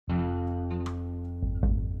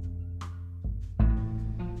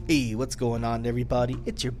Hey, what's going on, everybody?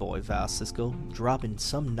 It's your boy Val Cisco, dropping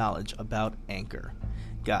some knowledge about Anchor.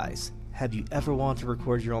 Guys, have you ever wanted to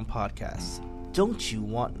record your own podcast? Don't you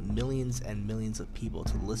want millions and millions of people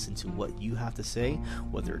to listen to what you have to say?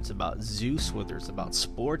 Whether it's about Zeus, whether it's about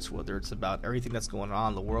sports, whether it's about everything that's going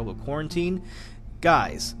on in the world with quarantine?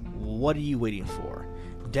 Guys, what are you waiting for?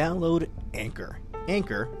 Download Anchor.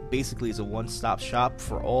 Anchor basically is a one-stop shop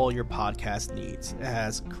for all your podcast needs. It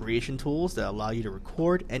has creation tools that allow you to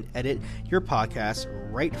record and edit your podcast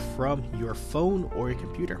right from your phone or your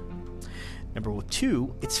computer. Number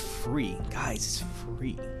two, it's free. Guys, it's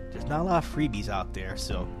free. There's not a lot of freebies out there,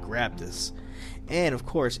 so grab this. And of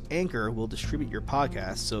course, Anchor will distribute your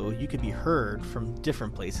podcast so you can be heard from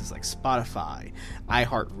different places like Spotify,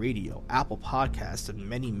 iHeartRadio, Apple Podcasts, and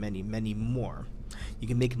many, many, many more. You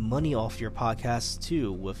can make money off your podcast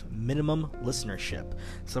too with minimum listenership.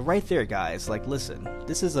 So right there, guys, listen,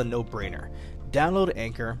 this is a no-brainer. Download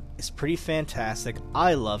Anchor. It's pretty fantastic.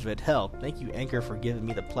 I love it. Hell, thank you, Anchor, for giving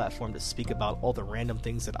me the platform to speak about all the random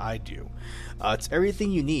things that I do. It's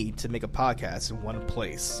everything you need to make a podcast in one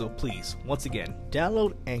place. So please, once again,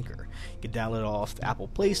 download Anchor. You can download it off the Apple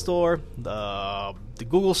Play Store, the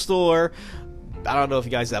Google Store. I don't know if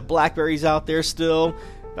you guys have Blackberries out there still.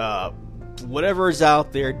 Whatever is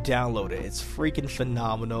out there, download it. It's freaking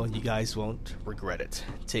phenomenal. You guys won't regret it.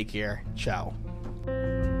 Take care. Ciao.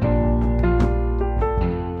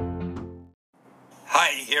 Hi,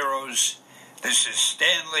 heroes. This is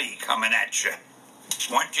Stan Lee coming at you.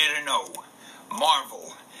 Want you to know,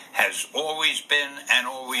 Marvel has always been and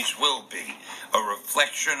always will be a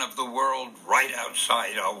reflection of the world right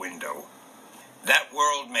outside our window. That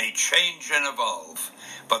world may change and evolve,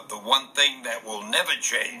 but the one thing that will never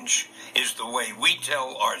change is the way we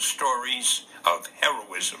tell our stories of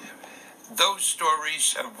heroism. Those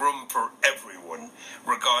stories have room for everyone,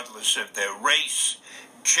 regardless of their race,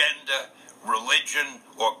 gender, religion,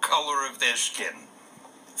 or color of their skin.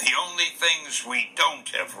 The only things we don't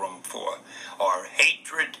have room for are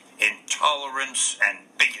hatred, intolerance, and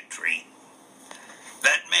bigotry.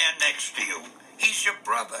 That man next to you, he's your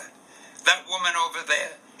brother. That woman over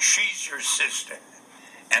there, she's your sister.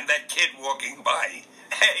 And that kid walking by,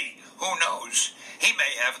 hey, who knows? He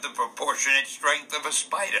may have the proportionate strength of a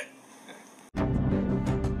spider.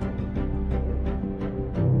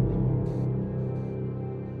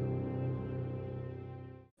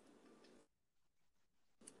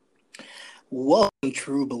 Welcome,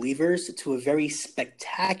 true believers, to a very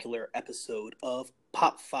spectacular episode of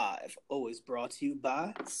Pop 5, always brought to you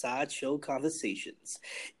by Sideshow Conversations.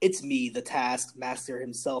 It's me, the Taskmaster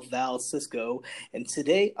himself, Val Cisco, and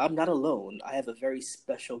today I'm not alone. I have a very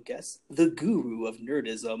special guest, the guru of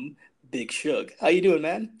nerdism, Big Shug. How you doing,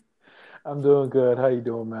 man? I'm doing good. How you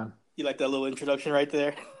doing, man? You like that little introduction right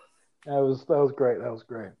there? That was great. That was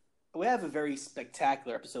great. We have a very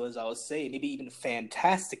spectacular episode, as I was saying, maybe even a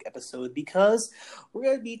fantastic episode, because we're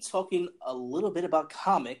going to be talking a little bit about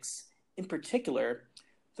comics, in particular,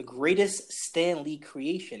 the greatest Stan Lee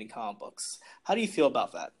creation in comic books. How do you feel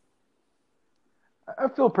about that? I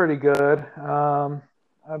feel pretty good.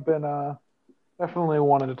 I've been definitely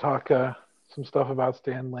wanting to talk some stuff about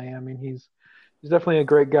Stan Lee. I mean, he's definitely a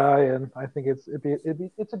great guy, and I think it's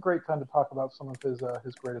a great time to talk about some of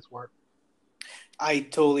his greatest work. I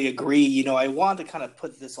totally agree. You know, I wanted to kind of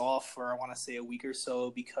put this off for, I want to say, a week or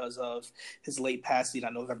so because of his late passing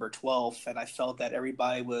on November 12th, and I felt that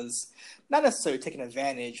everybody was not necessarily taking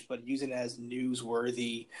advantage, but using it as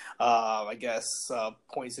newsworthy,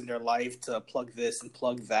 points in their life to plug this and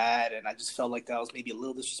plug that, and I just felt like that was maybe a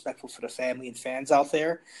little disrespectful for the family and fans out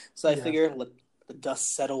there. So I figured let the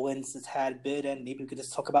dust settle in a tad bit, and maybe we could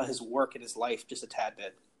just talk about his work and his life just a tad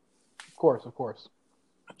bit. Of course.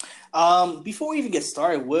 Before we even get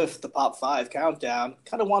started with the Pop 5 countdown,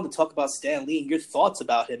 kind of wanted to talk about Stan Lee and your thoughts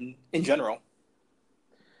about him in general.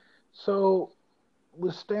 So,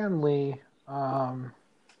 with Stan Lee,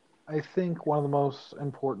 I think one of the most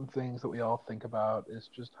important things that we all think about is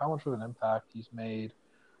just how much of an impact he's made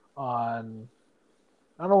on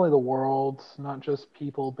not only the world, not just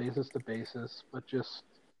people basis to basis, but just,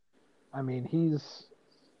 I mean,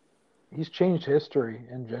 he's changed history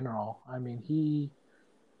in general. I mean, he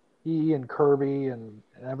and Kirby and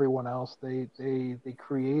everyone else, they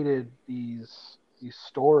created these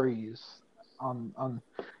stories on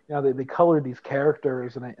they colored these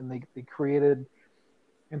characters and they created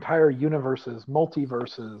entire universes,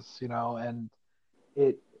 multiverses, and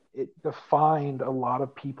it defined a lot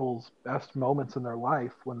of people's best moments in their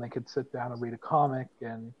life when they could sit down and read a comic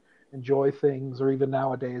and enjoy things, or even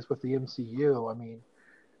nowadays with the MCU.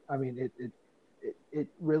 I mean it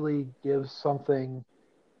really gives something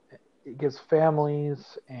it gives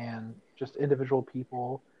families and just individual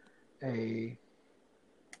people a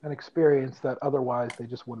an experience that otherwise they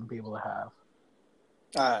just wouldn't be able to have.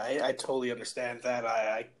 I totally understand that.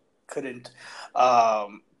 I couldn't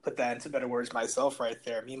put that into better words myself right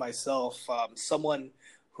there. Me, myself, someone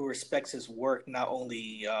who respects his work not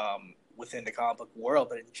only within the comic book world,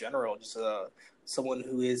 but in general, just someone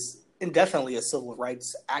who is indefinitely a civil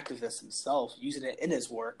rights activist himself, using it in his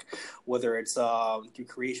work, whether it's through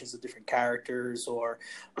creations of different characters or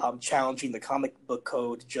challenging the comic book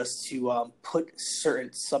code just to put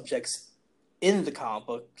certain subjects in the comic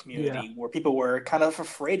book Yeah, community where people were kind of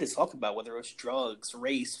afraid to talk about, whether it was drugs,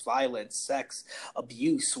 race, violence, sex,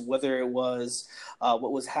 abuse, whether it was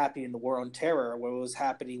what was happening in the war on terror, what was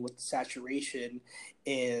happening with the saturation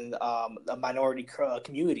in the minority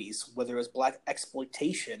communities, whether it was black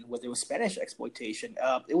exploitation, whether it was Spanish exploitation.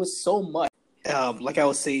 It was so much. Like I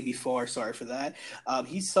was saying before, sorry for that.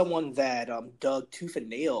 He's someone that dug tooth and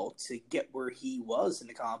nail to get where he was in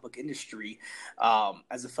the comic book industry.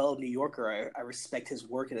 As a fellow New Yorker, I respect his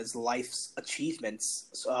work and his life's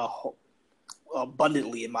achievements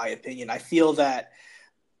abundantly, in my opinion. I feel that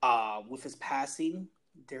with his passing,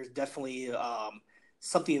 there's definitely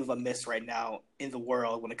something of a miss right now in the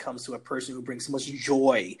world when it comes to a person who brings so much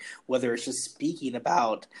joy, whether it's just speaking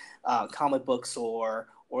about comic books or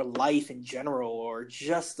life in general, or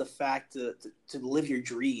just the fact to live your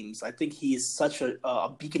dreams. I think he is such a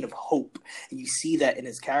beacon of hope, and you see that in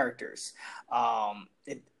his characters.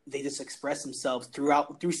 They just express themselves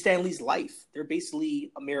through Stan Lee's life. They're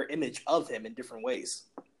basically a mirror image of him in different ways.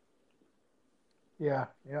 yeah,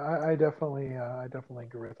 yeah. I definitely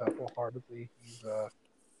agree with that wholeheartedly.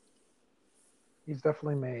 He's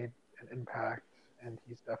definitely made an impact, and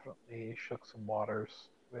he's definitely shook some waters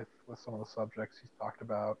with some of the subjects he's talked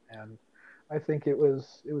about. And I think it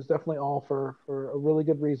was definitely all for a really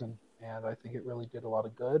good reason, and I think it really did a lot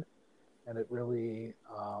of good, and it really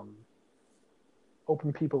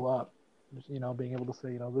opened people up. Being able to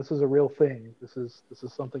say, this is a real thing. This is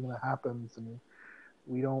something that happens, and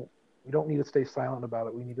we don't we don't need to stay silent about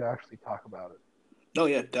it. We need to actually talk about it. Oh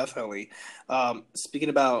yeah, definitely. Speaking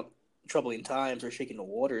about troubling times or shaking the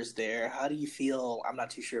waters, there, how do you feel? I'm not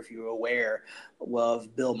too sure if you were aware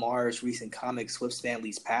of Bill Maher's recent comics with Stan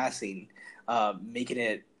Lee's passing, making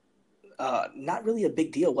it not really a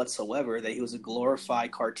big deal whatsoever that he was a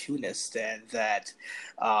glorified cartoonist and that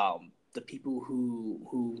the people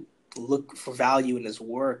who look for value in his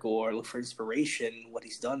work or look for inspiration, what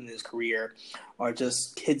he's done in his career, are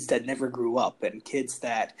just kids that never grew up and kids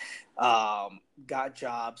that got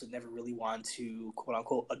jobs and never really wanted to quote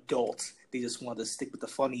unquote adult. They just wanted to stick with the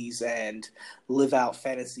funnies and live out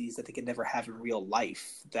fantasies that they could never have in real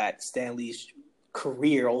life. That Stanley's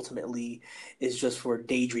career ultimately is just for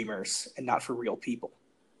daydreamers and not for real people.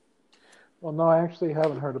 Well, no, I actually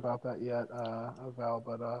haven't heard about that yet, Val.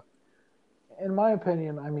 But in my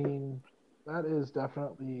opinion, I mean, that is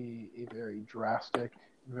definitely a very drastic,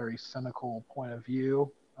 very cynical point of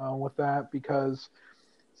view with that, because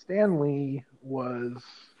Stan Lee was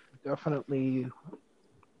definitely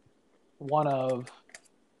one of,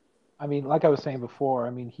 I mean, like I was saying before, I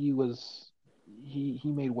mean, he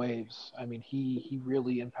made waves. I mean, he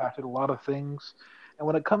really impacted a lot of things. And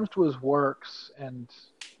when it comes to his works, and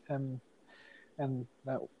and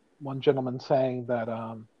that one gentleman saying that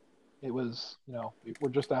it was, we're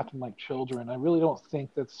just acting like children. I really don't think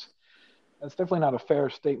that's definitely not a fair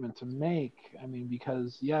statement to make. I mean,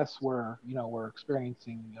 because yes, we're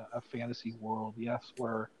experiencing a fantasy world. Yes,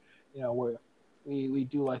 we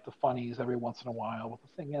do like the funnies every once in a while. But the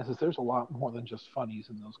thing is there's a lot more than just funnies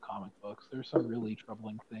in those comic books. There's some really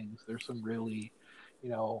troubling things. There's some really, you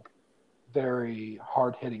know, very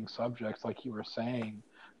hard hitting subjects, like you were saying.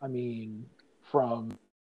 I mean, from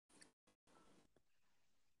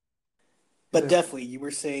But this, definitely, you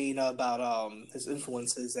were saying about his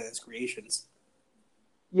influences and his creations.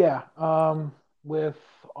 yeah, with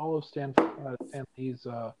all of Stan Lee's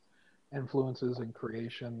influences and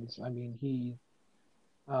creations. I mean,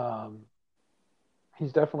 um,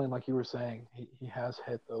 he's definitely, like you were saying, he has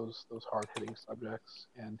hit those hard hitting subjects,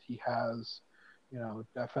 and he has,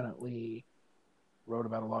 definitely wrote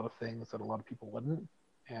about a lot of things that a lot of people wouldn't.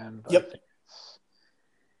 And I Yep. think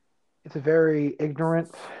it's a very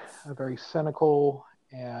ignorant, a very cynical,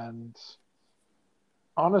 and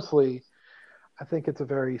honestly, I think it's a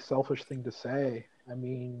very selfish thing to say. I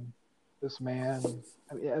mean, this man.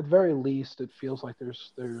 I mean, at the very least, it feels like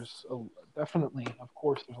there's definitely, of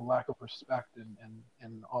course, there's a lack of respect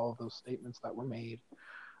in all of those statements that were made,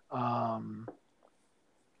 um,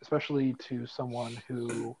 especially to someone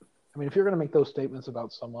who. I mean, if you're going to make those statements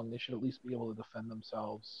about someone, they should at least be able to defend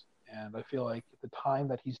themselves and I feel like the time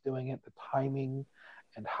that he's doing it, the timing,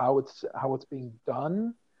 and how it's being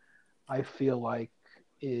done, I feel like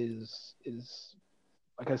is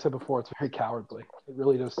like I said before, it's very cowardly. It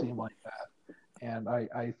really does seem like that, and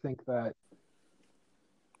I think that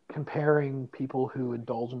comparing people who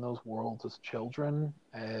indulge in those worlds as children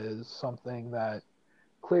as something that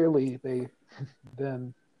clearly they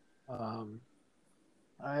then um,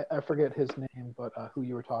 I forget his name, but who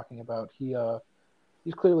you were talking about,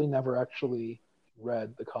 he's clearly never actually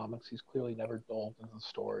read the comics. He's clearly never delved into the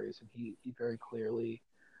stories, and he very clearly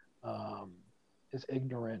um, is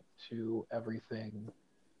ignorant to everything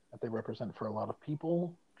that they represent for a lot of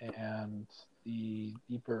people and the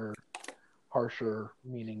deeper, harsher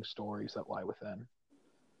meaning stories that lie within.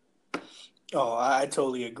 Oh, I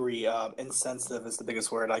totally agree. Insensitive is the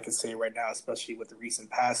biggest word I could say right now, especially with the recent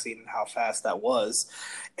passing and how fast that was.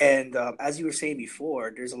 And as you were saying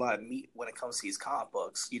before, there's a lot of meat when it comes to these comic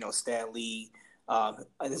books. You know, Stan Lee,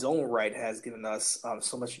 in his own right, has given us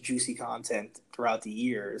so much juicy content throughout the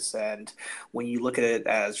years. And when you look at it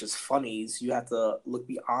as just funnies, you have to look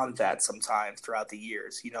beyond that sometimes throughout the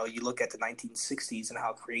years. You know, you look at the 1960s and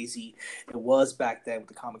how crazy it was back then with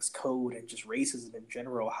the comics code and just racism in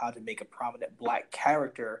general, how to make a prominent black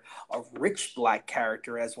character, a rich black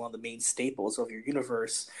character, as one of the main staples of your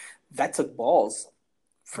universe. That took balls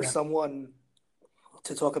for Yeah. someone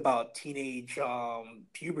to talk about teenage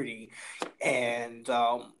puberty and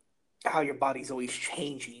how your body's always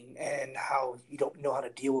changing and how you don't know how to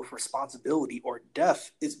deal with responsibility or death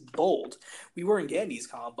is bold. We weren't getting these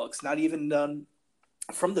comic books, not even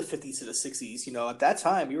from the 50s to the 60s. You know, at that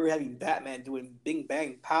time, we were having Batman doing bing,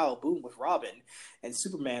 bang, pow, boom with Robin, and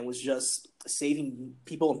Superman was just saving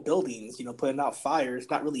people in buildings, you know, putting out fires,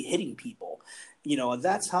 not really hitting people. You know, at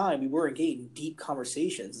that time, we weren't getting deep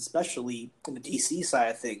conversations, especially in the DC side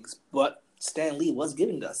of things, but Stan Lee was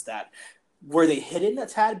giving us that. Were they hidden a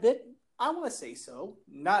tad bit? I want to say so.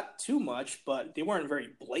 Not too much, but they weren't very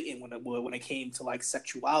blatant when it came to like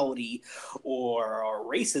sexuality or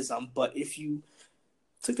racism. But if you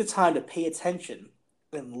took the time to pay attention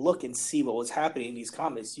and look and see what was happening in these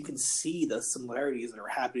comics, you can see the similarities that are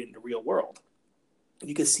happening in the real world.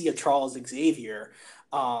 You can see a Charles Xavier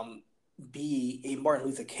be a Martin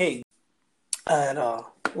Luther King. And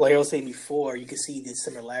like I was saying before, you can see the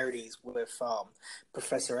similarities with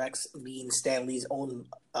Professor X being Stan Lee's own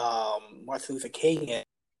Martin Luther King and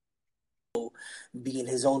being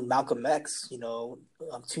his own Malcolm X, you know,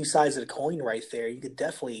 two sides of the coin right there. You could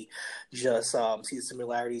definitely just see the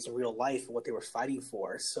similarities in real life and what they were fighting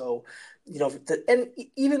for. So, you know,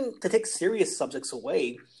 even to take serious subjects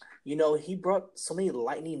away, you know, he brought so many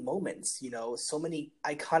lightning moments, you know, so many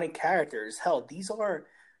iconic characters. Hell, these are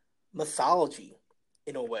mythology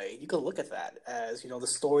in a way. You could look at that as, you know, the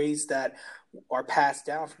stories that are passed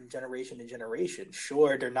down from generation to generation.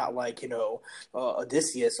 Sure, they're not like, you know,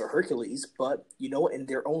 Odysseus or Hercules, but, you know, in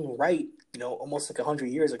their own right, you know, almost like 100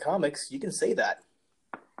 years of comics, you can say that.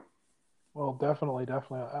 Well, definitely,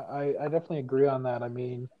 definitely. I definitely agree on that. I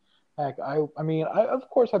mean, heck, of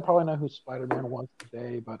course, I probably know who Spider-Man was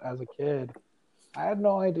today, but as a kid, I had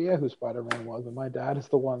no idea who Spider-Man was, and my dad is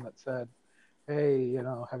the one that said, "Hey, you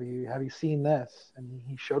know, have you seen this?" And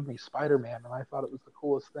he showed me Spider-Man, and I thought it was the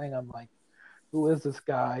coolest thing. I'm like, who is this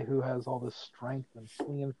guy who has all this strength and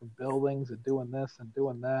swinging from buildings and doing this and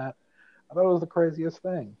doing that? I thought it was the craziest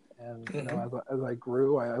thing. And you know, Mm-hmm. as I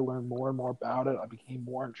grew, I learned more and more about it. I became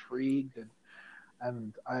more intrigued,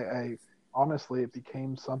 and I honestly, it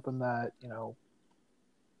became something that you know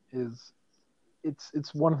is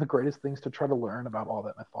it's one of the greatest things to try to learn about all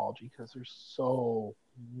that mythology because there's so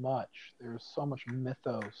much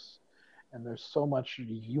mythos and there's so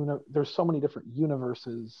many different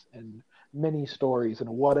universes and mini stories and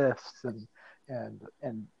what ifs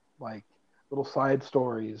and like little side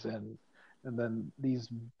stories and then these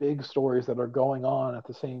big stories that are going on at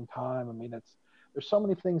the same time. I mean, there's so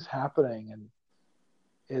many things happening, and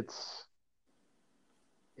it's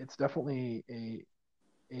it's definitely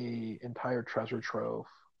a entire treasure trove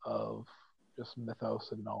of just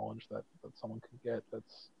mythos and knowledge that someone can get.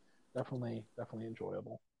 That's definitely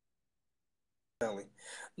enjoyable. Definitely.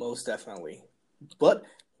 Most definitely. But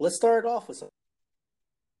let's start off with some.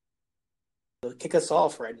 To kick us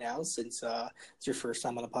off right now, since it's your first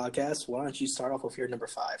time on the podcast, why don't you start off with your number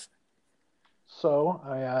five? So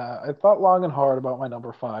I thought long and hard about my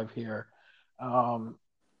number five here, um,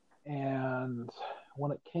 and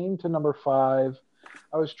when it came to number five,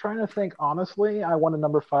 I was trying to think honestly. I wanted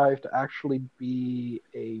number five to actually be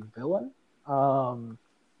a villain. Um,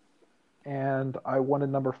 and I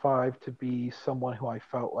wanted number five to be someone who I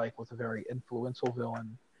felt like was a very influential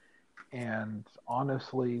villain and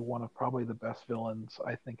honestly, one of probably the best villains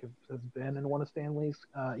I think has been in one of Stan Lee's,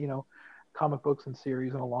 comic books and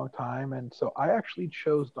series in a long time. And so I actually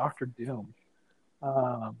chose Doctor Doom.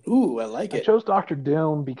 Um, Ooh, I like I it. chose Doctor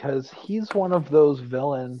Doom because he's one of those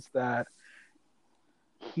villains that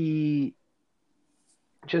he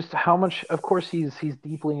just how much. Of course, he's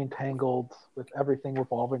deeply entangled with everything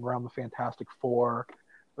revolving around the Fantastic Four,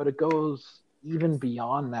 but it goes even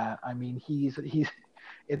beyond that. I mean, he's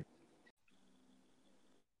it.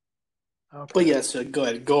 But Okay. yes, go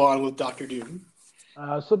ahead. Go on with Doctor Doom.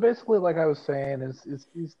 So basically, like I was saying, is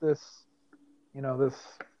he's this,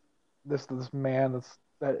 this this man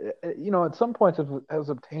that at some points has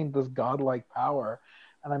obtained this godlike power.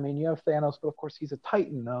 And I mean, you have Thanos, but of course he's a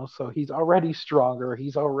Titan, though, so he's already stronger.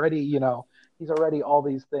 He's already all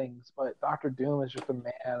these things. But Doctor Doom is just a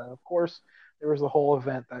man, and of course there was the whole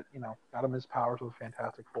event that got him his powers with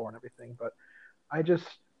Fantastic Four and everything. But I just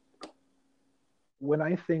when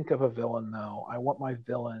I think of a villain, though, I want my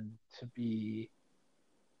villain to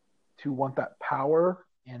want that power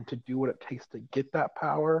and to do what it takes to get that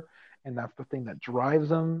power, and that's the thing that drives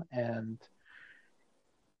them. And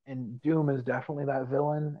Doom is definitely that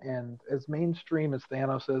villain. And as mainstream as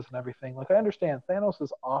Thanos is and everything, like I understand Thanos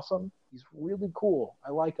is awesome. He's really cool.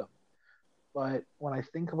 I like him. But when I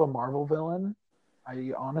think of a Marvel villain,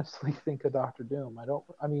 I honestly think of Doctor Doom. I don't.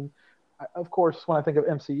 I mean, of course, when I think of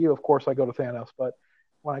MCU, of course I go to Thanos. But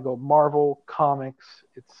when I go Marvel comics,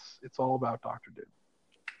 it's all about Doctor Doom.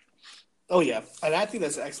 Oh yeah, and I think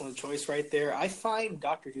that's an excellent choice right there. I find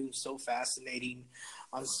Doctor Doom so fascinating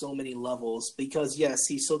on so many levels because yes,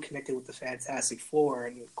 he's so connected with the Fantastic Four,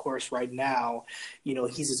 and of course, right now,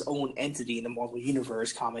 he's his own entity in the Marvel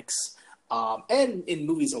Universe comics, and in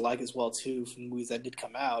movies alike as well too. From movies that did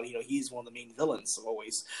come out, he's one of the main villains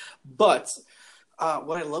always. But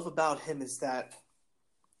what I love about him is that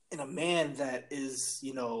in a man that is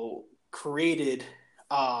created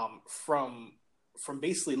from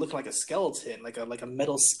basically looking like a skeleton, like a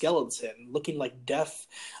metal skeleton, looking like death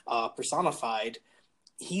personified.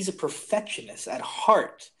 He's a perfectionist at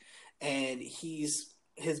heart, and his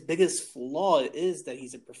biggest flaw is that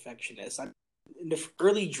he's a perfectionist. In the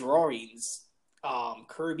early drawings,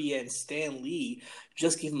 Kirby and Stan Lee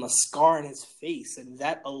just gave him a scar on his face, and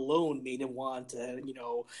that alone made him want to,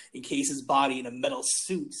 encase his body in a metal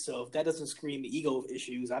suit. So if that doesn't scream ego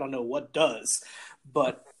issues, I don't know what does.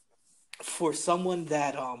 But for someone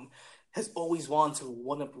that has always wanted to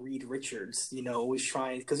one up Reed Richards, always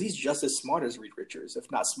trying because he's just as smart as Reed Richards,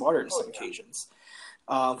 if not smarter in some occasions.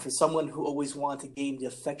 For someone who always wanted to gain the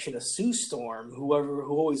affection of Sue Storm, who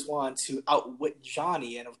always wanted to outwit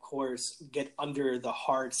Johnny, and of course get under the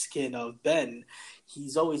hard skin of Ben,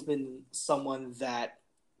 he's always been someone that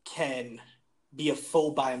can be a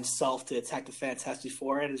foe by himself to attack the Fantastic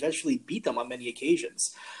Four and eventually beat them on many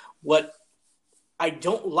occasions. What I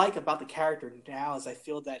don't like about the character now is I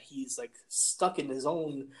feel that he's like stuck in his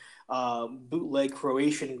own bootleg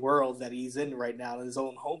Croatian world that he's in right now in his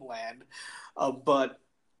own homeland. But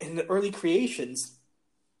in the early creations,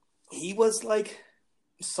 he was like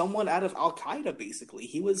someone out of Al Qaeda. Basically,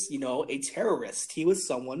 he was a terrorist. He was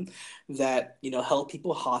someone that held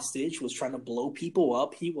people hostage, was trying to blow people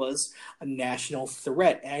up. He was a national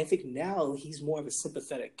threat, and I think now he's more of a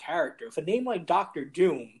sympathetic character. If a name like Doctor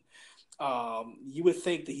Doom, you would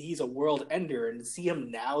think that he's a world ender, and to see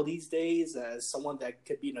him now these days as someone that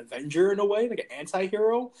could be an Avenger in a way, like an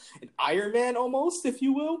anti-hero, an Iron Man almost, if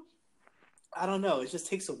you will. I don't know. It just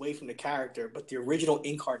takes away from the character, but the original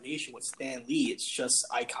incarnation with Stan Lee, it's just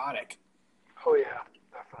iconic. Oh yeah,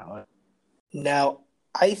 definitely. Now,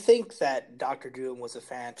 I think that Doctor Doom was a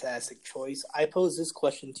fantastic choice. I pose this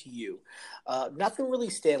question to you. Nothing really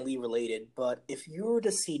Stan Lee related, but if you were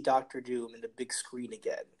to see Doctor Doom in the big screen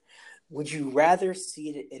again, would you rather see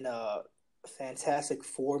it in a Fantastic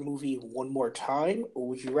Four movie one more time, or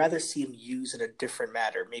would you rather see him used in a different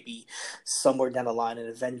matter? Maybe somewhere down the line in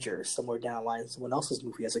Avengers, somewhere down the line in someone else's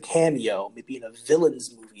movie as a cameo, maybe in a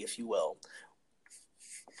villain's movie, if you will.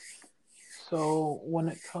 So when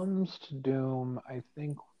it comes to Doom, I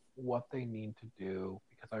think what they need to do,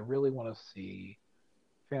 because I really want to see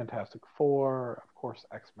Fantastic Four, of course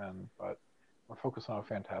X-Men, but we're focusing on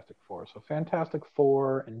Fantastic Four. So Fantastic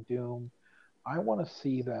Four and Doom, I want to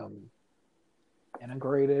see them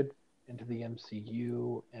integrated into the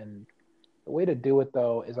MCU. And the way to do it,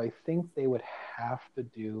 though, is I think they would have to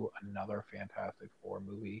do another Fantastic Four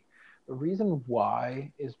movie. The reason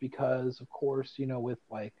why is because, of course,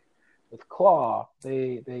 with Claw,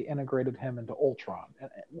 they integrated him into Ultron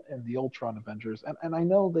and the Ultron Avengers, and I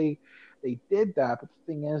know they did that. But the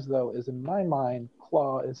thing is, though, is in my mind,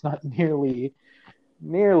 Claw is not nearly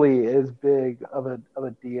nearly as big of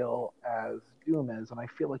a deal as Doom is, and I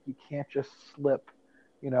feel like you can't just slip,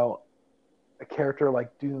 you know, a character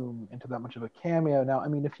like Doom into that much of a cameo. Now, I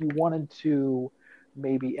mean, if you wanted to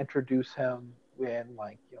maybe introduce him in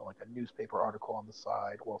like like a newspaper article on the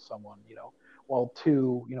side while someone while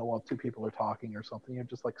two people are talking or something,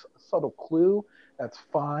 just like a subtle clue, that's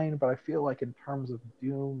fine. But I feel like in terms of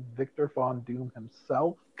Doom, Victor Von Doom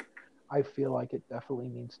himself, I feel like it definitely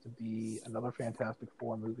needs to be another Fantastic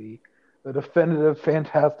Four movie, the definitive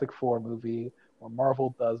Fantastic Four movie where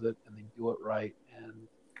Marvel does it and they do it right, and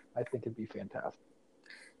I think it'd be fantastic.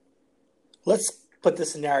 Let's put the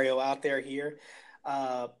scenario out there here.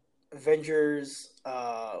 Avengers,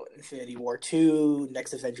 Infinity War 2,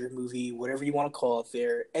 next Avenger movie, whatever you want to call it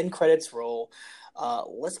there, end credits roll.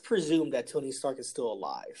 Let's presume that Tony Stark is still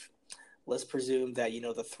alive. Let's presume that,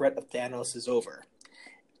 the threat of Thanos is over.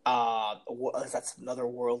 That's another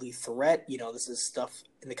worldly threat. This is stuff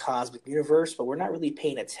in the cosmic universe, but we're not really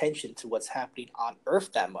paying attention to what's happening on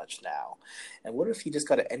Earth that much now. And what if you just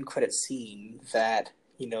got an end credit scene that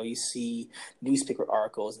you see newspaper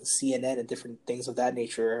articles and CNN and different things of that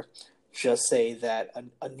nature just say that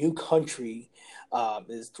a new country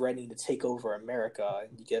is threatening to take over America,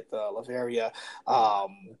 and you get the Latveria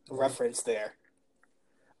reference there.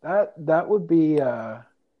 That would be, you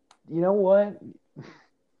know what?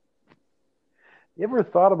 You ever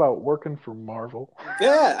thought about working for Marvel?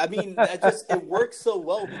 Yeah, I mean, it works so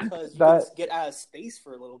well because you can get out of space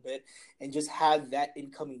for a little bit and just have that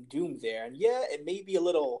incoming Doom there. And yeah, it may be a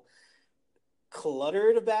little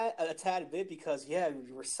cluttered a tad bit because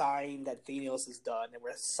we're signed that Thanos is done and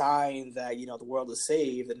we're signed that the world is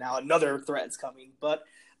saved and now another threat's coming. But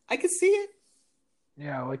I could see it.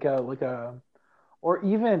 Yeah, or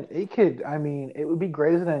even it could. I mean, it would be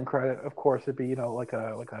great as an end credit. Of course, it'd be like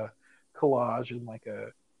a collage and like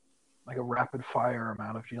a rapid fire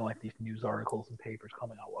amount of like these news articles and papers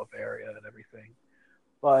coming out of area and everything.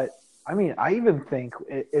 But I mean, I even think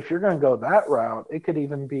if you're going to go that route, it could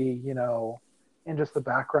even be in just the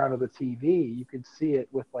background of the TV. You could see it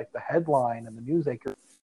with like the headline and the news anchor.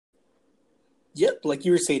 Yep, like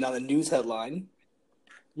you were saying on the news headline.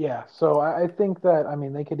 Yeah, so I think that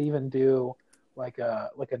they could even do like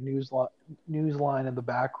a news line in the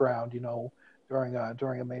background,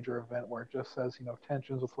 during a major event where it just says,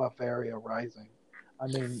 tensions with Latveria rising. I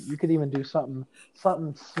mean, you could even do something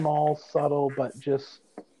small, subtle, but just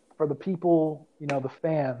for the people, the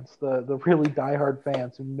fans, the really diehard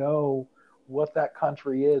fans who know what that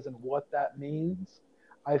country is and what that means.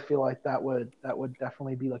 I feel like that would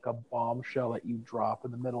definitely be like a bombshell that you drop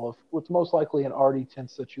in the middle of what's most likely an already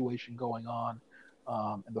tense situation going on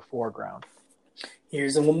in the foreground.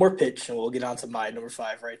 Here's one more pitch, and we'll get on to my number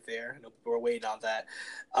 5 right there. I know people are waiting on that.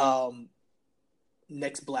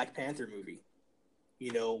 Next Black Panther movie.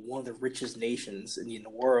 One of the richest nations in the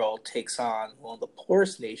world takes on one of the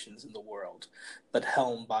poorest nations in the world, but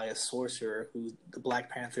helmed by a sorcerer who the Black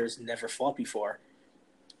Panthers never fought before.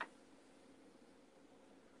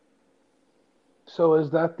 So is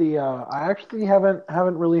that the? I actually haven't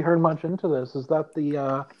really heard much into this. Is that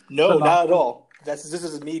the? No, synopsis? Not at all. This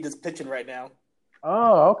is me just pitching right now.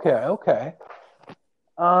 Oh, okay.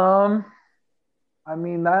 I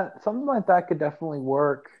mean that something like that could definitely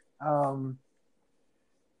work.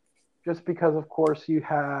 Just because, of course, you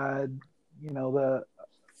had the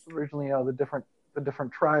originally the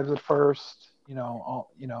different tribes at first, and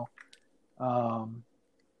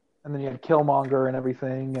then you had Killmonger and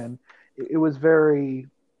everything, and it was very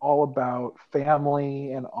all about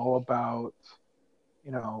family and all about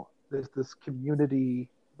this community,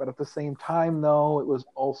 but at the same time, though, it was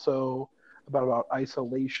also about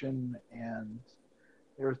isolation, and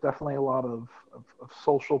there's definitely a lot of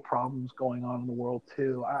social problems going on in the world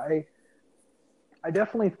too. I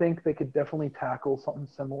definitely think they could definitely tackle something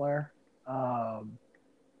similar.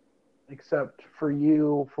 Except for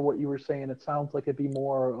what you were saying, it sounds like it'd be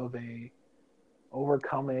more of a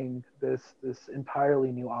overcoming this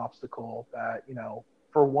entirely new obstacle that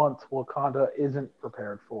for once Wakanda isn't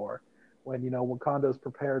prepared for. When Wakanda is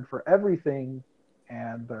prepared for everything,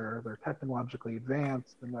 and they're technologically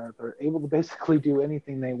advanced, and they're able to basically do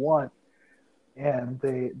anything they want, and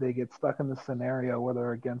they get stuck in this scenario where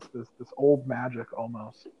they're against this old magic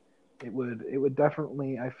almost. It would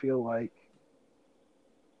definitely, I feel like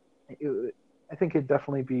I think it'd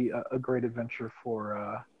definitely be a great adventure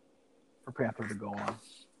for Panther to go on.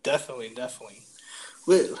 Definitely.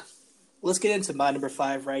 Well, let's get into my number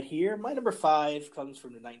 5 right here. My number 5 comes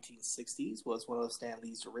from the 1960s, was one of Stan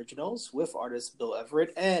Lee's originals with artist Bill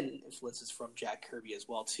Everett and influences from Jack Kirby as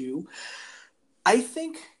well too. I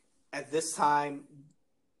think at this time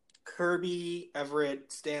Kirby,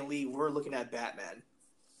 Everett, Stan Lee were looking at Batman.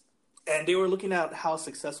 And they were looking at how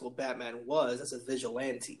successful Batman was as a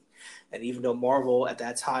vigilante. And even though Marvel at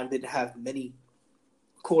that time didn't have many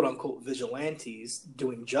quote unquote vigilantes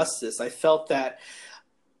doing justice, I felt that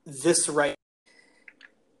this right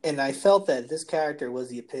and I felt that this character was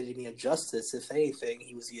the epitome of justice. If anything,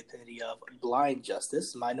 he was the epitome of blind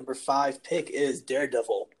justice. My number 5 pick is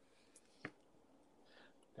Daredevil.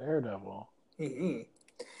 Daredevil. Mm-hmm.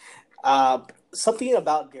 Something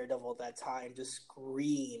about Daredevil at that time just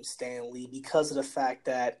screams Stan Lee because of the fact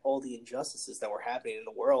that all the injustices that were happening in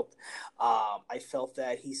the world. I felt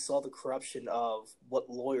that he saw the corruption of what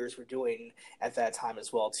lawyers were doing at that time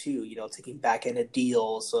as well too. You know, taking back end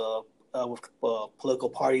deals. With political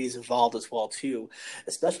parties involved as well too,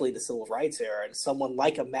 especially the civil rights era, and someone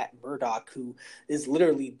like a Matt Murdock who is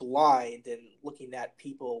literally blind and looking at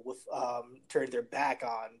people with turning their back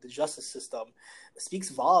on the justice system speaks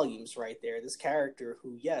volumes right there. This character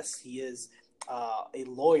who, yes, he is a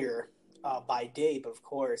lawyer by day, but of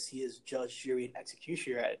course he is judge, jury, and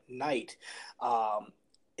executioner at night.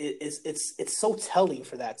 It's so telling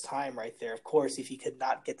for that time right there. Of course, if he could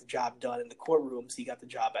not get the job done in the courtrooms, he got the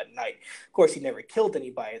job at night. Of course, he never killed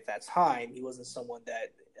anybody at that time. He wasn't someone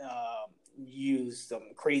that used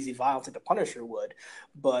some crazy violence like the Punisher would,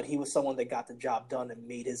 but he was someone that got the job done and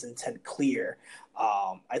made his intent clear.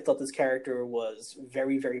 I thought this character was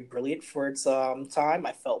very, very brilliant for its time.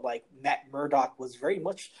 I felt like Matt Murdock was very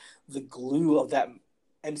much the glue of that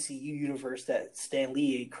MCU universe that Stan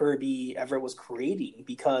Lee, Kirby, Everett was creating,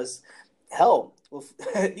 because hell,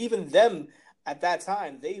 even them at that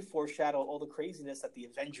time, they foreshadowed all the craziness that the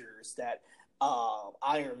Avengers, that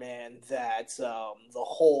Iron Man, that the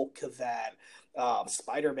Hulk, that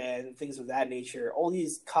Spider-Man, things of that nature, all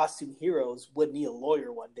these costume heroes would need a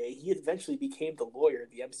lawyer one day. He eventually became the lawyer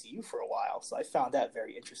in the MCU for a while, so I found that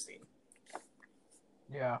very interesting.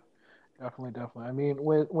 Yeah, definitely. I mean,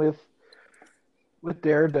 with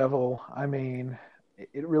Daredevil, I mean,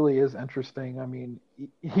 it really is interesting. I mean,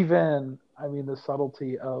 even the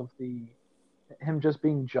subtlety of him just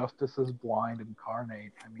being Justice's blind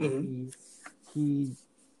incarnate. I mean, he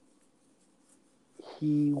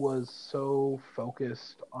was so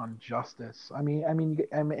focused on justice. I mean,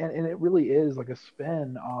 and it really is like a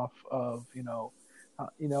spin off of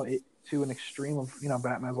it to an extreme of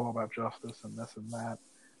Batman's all about justice and this and that,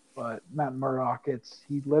 but Matt Murdock,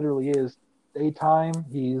 he literally is daytime.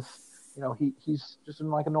 He's he's just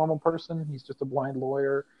like a normal person. He's just a blind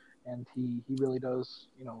lawyer, and he really does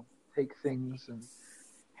take things and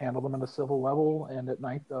handle them at a civil level. And at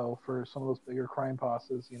night, though, for some of those bigger crime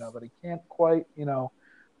bosses, that he can't quite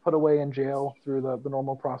put away in jail through the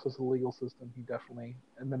normal process of the legal system, he definitely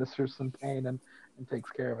administers some pain and takes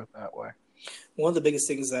care of it that way. One of the biggest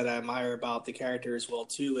things that I admire about the character as well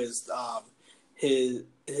too is his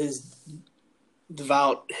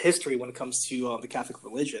devout history when it comes to the Catholic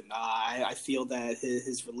religion. I feel that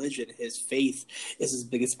his religion, his faith, is his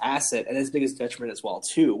biggest asset and his biggest detriment as well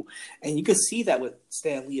too. And you can see that with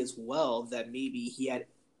Stan Lee as well, that maybe he had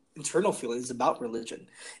internal feelings about religion,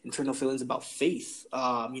 internal feelings about faith.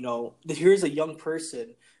 Here's a young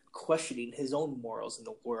person questioning his own morals in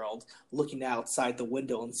the world, looking outside the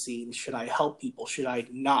window and seeing, should I help people? Should I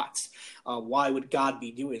not? Why would God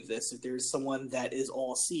be doing this? If there's someone that is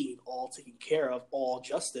all seeing, all taken care of, all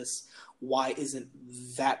justice, why isn't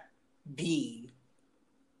that being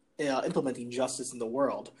implementing justice in the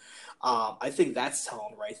world? I think that's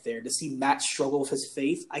telling right there. To see Matt struggle with his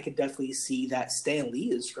faith, I could definitely see that Stan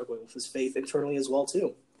Lee is struggling with his faith internally as well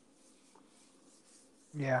too.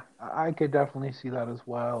 Yeah, I could definitely see that as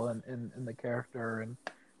well, in the character and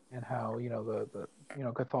how the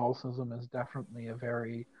Catholicism is definitely a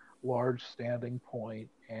very large standing point,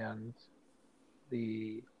 and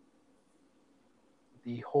the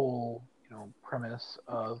whole premise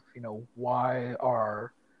of why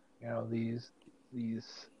are this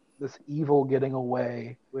evil getting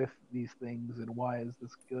away with these things, and why is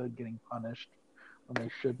this good getting punished when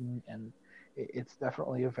they shouldn't, and it's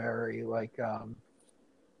definitely a very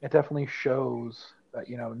it definitely shows that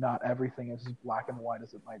not everything is as black and white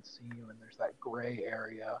as it might seem, and there's that gray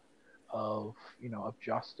area of of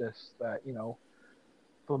justice that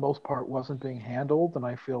for the most part wasn't being handled, and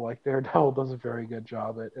I feel like Daredevil does a very good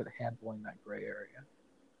job at handling that gray area.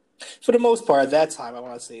 For the most part, at that time, I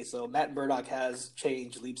want to say so. Matt Murdock has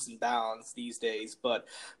changed leaps and bounds these days, but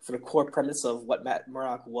for the core premise of what Matt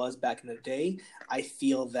Murdock was back in the day, I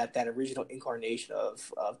feel that original incarnation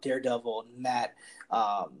of Daredevil, Matt,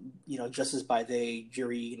 justice by day,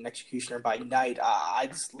 jury, and executioner by night, I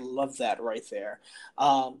just love that right there.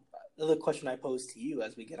 another question I pose to you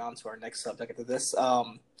as we get on to our next subject after this.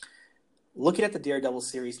 Looking at the Daredevil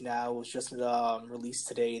series now, it was just released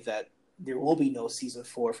today that there will be no season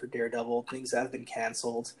 4 for Daredevil. Things have been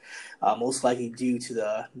canceled, most likely due to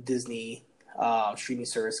the Disney streaming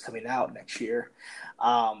service coming out next year.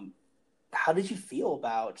 How did you feel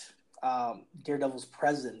about Daredevil's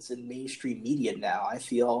presence in mainstream media now? I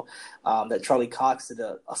feel that Charlie Cox did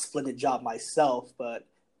a splendid job myself, but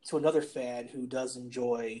to another fan who does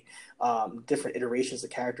enjoy different iterations of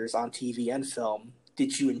characters on TV and film,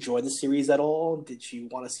 did you enjoy the series at all? Did you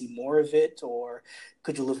want to see more of it, or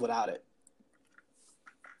could you live without it?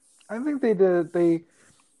 I think they did.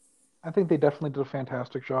 I think they definitely did a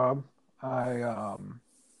fantastic job. I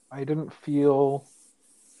didn't feel,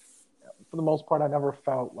 for the most part, I never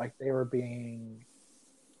felt like they were being.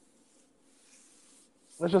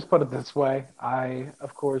 Let's just put it this way.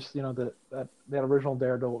 Of course, that original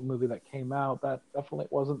Daredevil movie that came out, that definitely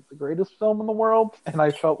wasn't the greatest film in the world, and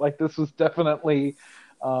I felt like this was definitely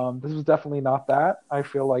not that. I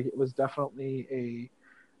feel like it was definitely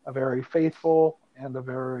a very faithful and a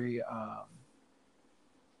very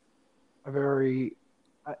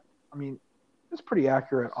I mean, it's pretty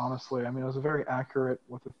accurate, honestly. I mean, it was very accurate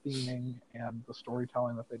with the theming and the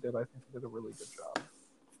storytelling that they did. I think they did a really good job.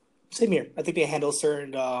 Same here. I think they handle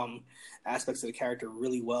certain aspects of the character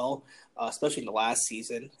really well, especially in the last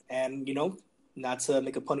season. And, not to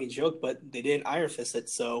make a punny joke, but they didn't Iron Fist it.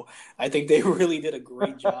 So I think they really did a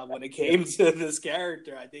great job when it came to this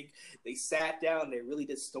character. I think they sat down, they really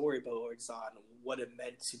did storyboards on what it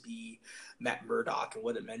meant to be Matt Murdock and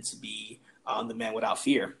what it meant to be the Man Without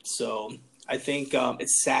Fear. So I think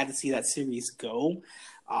it's sad to see that series go.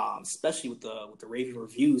 Especially with the raving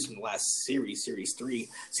reviews from the last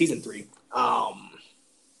season 3.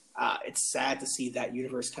 It's sad to see that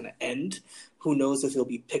universe kind of end. Who knows if it'll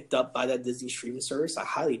be picked up by that Disney streaming service? I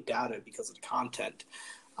highly doubt it because of the content.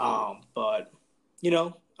 But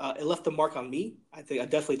it left a mark on me. I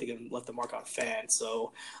definitely think it left a mark on fans.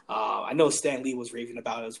 So I know Stan Lee was raving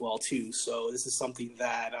about it as well too. So this is something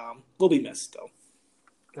that will be missed though.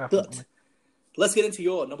 Definitely. But let's get into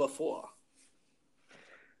your number 4.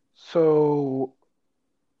 So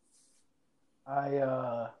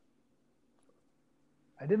I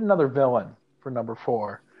did another villain for number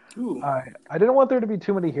 4. Ooh. I didn't want there to be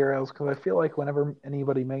too many heroes because I feel like whenever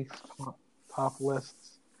anybody makes top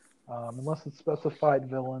lists, unless it's specified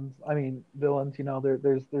villains,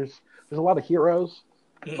 there's a lot of heroes.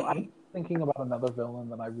 Mm-hmm. So I'm thinking about another villain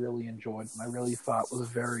that I really enjoyed and I really thought was a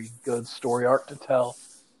very good story arc to tell.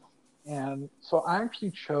 And so I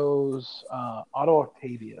actually chose Otto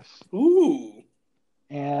Octavius. Ooh.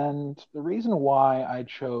 And the reason why I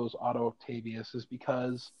chose Otto Octavius is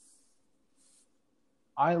because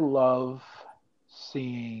I love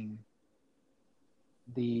seeing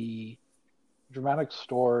the dramatic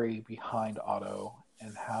story behind Otto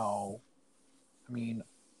and how,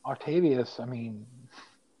 Octavius,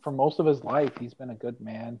 for most of his life, he's been a good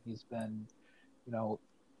man. He's been,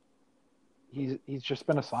 he's just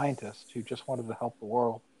been a scientist who just wanted to help the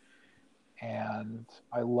world. And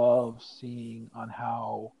I love seeing on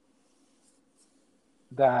how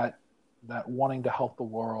that wanting to help the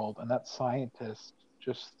world and that scientist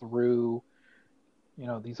just through,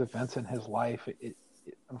 these events in his life, it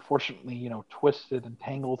unfortunately, twisted and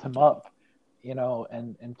tangled him up,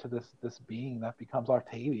 and into this being that becomes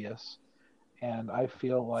Octavius. And I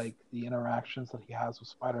feel like the interactions that he has with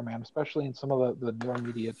Spider-Man, especially in some of the newer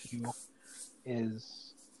media too,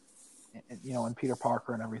 is, and Peter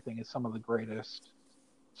Parker and everything, is some of the greatest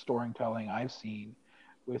storytelling I've seen,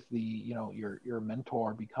 with the, your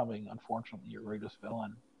mentor becoming, unfortunately, your greatest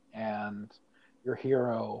villain, and your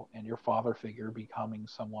hero and your father figure becoming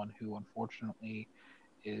someone who unfortunately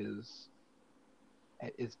is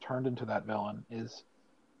turned into that villain is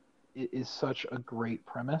such a great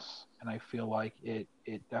premise. And I feel like it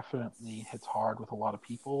definitely hits hard with a lot of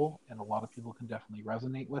people, and a lot of people can definitely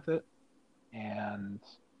resonate with it. And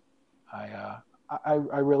I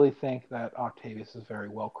really think that Octavius is very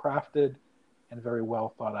well crafted and very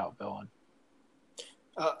well thought out villain.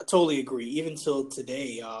 Totally agree. Even till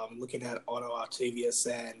today, looking at Otto Octavius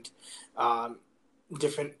and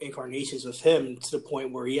different incarnations of him, to the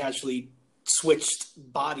point where he actually switched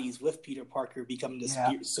bodies with Peter Parker, becoming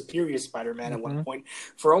the superior Spider-Man at one point.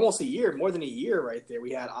 For almost a year, more than a year right there,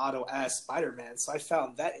 we had Otto as Spider-Man. So I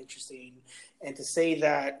found that interesting. And to say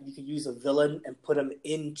that you could use a villain and put him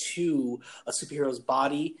into a superhero's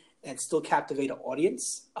body and still captivate an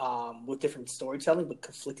audience with different storytelling, but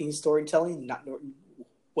conflicting storytelling, not knowing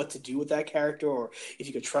what to do with that character, or if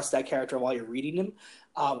you could trust that character while you're reading him.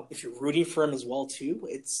 If you're rooting for him as well too,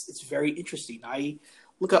 it's very interesting. I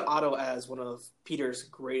look at Otto as one of Peter's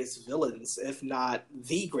greatest villains, if not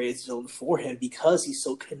the greatest villain for him, because he's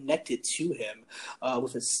so connected to him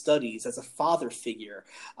with his studies as a father figure.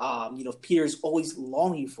 Peter's always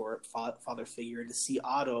longing for a father figure, and to see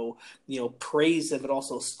Otto, praise him but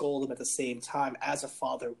also scold him at the same time, as a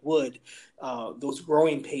father would. Those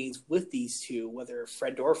growing pains with these two, whether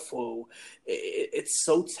friend or foe, it's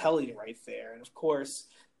so telling right there. And of course,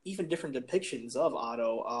 even different depictions of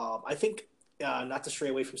Otto. I think not to stray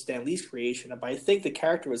away from Stan Lee's creation, but I think the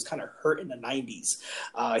character was kind of hurt in the 90s.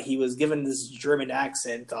 He was given this German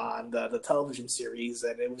accent on the television series,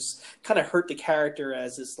 and it was kind of hurt the character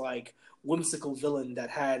as this like whimsical villain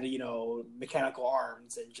that had, mechanical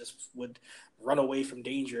arms and just would run away from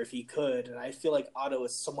danger if he could. And I feel like Otto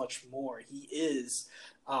is so much more. He is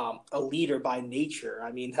a leader by nature.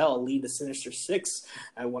 I mean, hell, lead the Sinister Six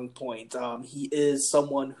at one point. He is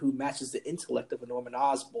someone who matches the intellect of a Norman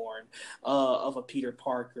Osborn, of a Peter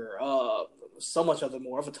Parker, so much other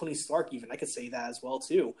more, of a Tony Stark even. I could say that as well,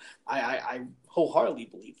 too. I wholeheartedly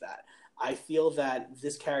believe that. I feel that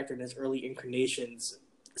this character in his early incarnations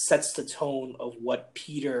sets the tone of what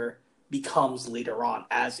Peter becomes later on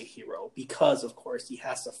as a hero, because, of course, he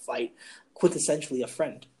has to fight quintessentially a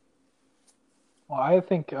friend. Well, I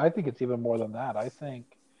think it's even more than that. I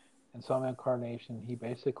think in some incarnation, he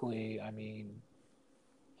basically,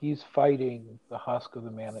 he's fighting the husk of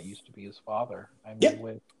the man that used to be his father. Yeah.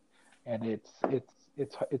 And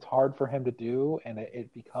it's hard for him to do, and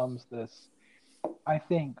it becomes this. I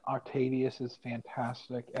think Octavius is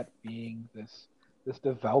fantastic at being this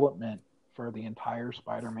development for the entire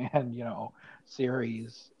Spider-Man,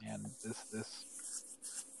 series, and this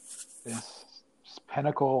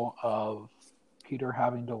pinnacle of Peter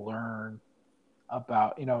having to learn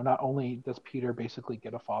about, not only does Peter basically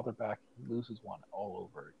get a father back, he loses one all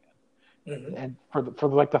over again, Mm-hmm. and for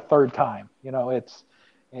like the third time, it's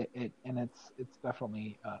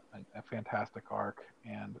definitely a fantastic arc,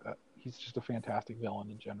 and he's just a fantastic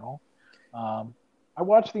villain in general. I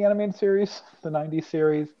watched the animated series, the '90s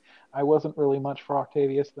series. I wasn't really much for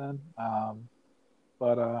Octavius then,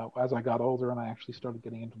 but as I got older and I actually started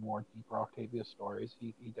getting into more deeper Octavius stories,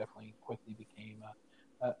 he definitely quickly became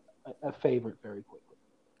a favorite very quickly.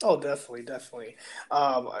 Oh, definitely, definitely.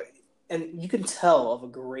 And you can tell of a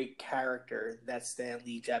great character that Stan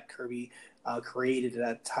Lee, Jack Kirby created at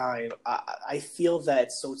that time. I feel that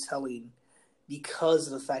it's so telling because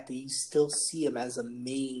of the fact that you still see him as a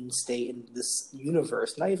mainstay in this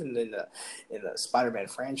universe, not even in the Spider-Man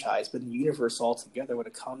franchise, but in the universe altogether when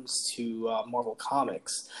it comes to Marvel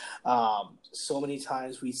Comics. So many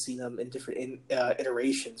times we've seen him in different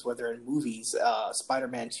iterations, whether in movies,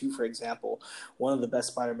 Spider-Man 2, for example, one of the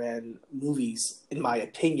best Spider-Man movies, in my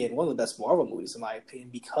opinion, one of the best Marvel movies, in my opinion,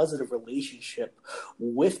 because of the relationship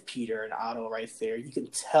with Peter and Otto right there. You can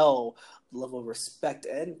tell level of respect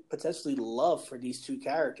and potentially love for these two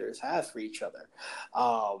characters have for each other.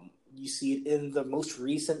 You see it in the most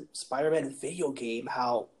recent Spider-Man video game,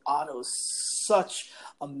 how Otto's such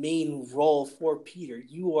a main role for Peter.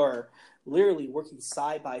 You are literally working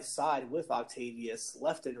side by side with Octavius,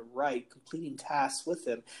 left and right, completing tasks with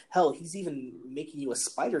him. Hell, he's even making you a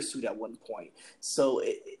spider suit at one point. So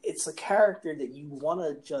it's a character that you want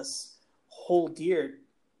to just hold dear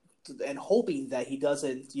and hoping that he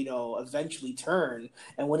doesn't, eventually turn.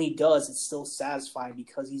 And when he does, it's still satisfying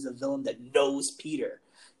because he's a villain that knows Peter.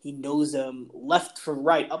 He knows him left to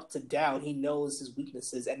right, up to down. He knows his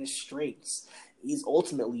weaknesses and his strengths. He's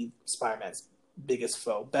ultimately Spider-Man's biggest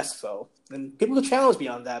foe, best foe. And people will challenge me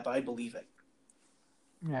on that, but I believe it.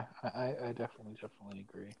 Yeah, I definitely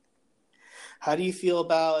agree. How do you feel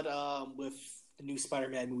about with the new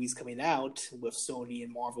Spider-Man movies coming out with Sony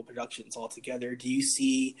and Marvel Productions all together? Do you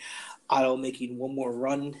see Otto making one more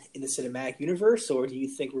run in the cinematic universe, or do you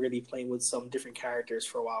think we're going to be playing with some different characters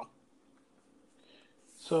for a while?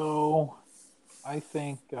 So I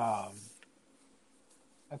think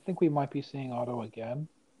we might be seeing Otto again.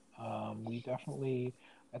 We definitely.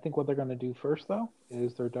 I think what they're going to do first, though,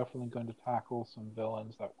 is they're definitely going to tackle some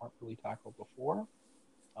villains that weren't really tackled before.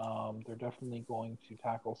 They're definitely going to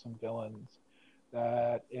tackle some villains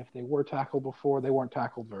that, if they were tackled before, they weren't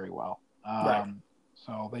tackled very well. Right.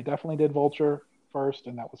 So they definitely did Vulture first,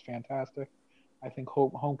 and that was fantastic. I think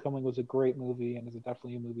Homecoming was a great movie, and is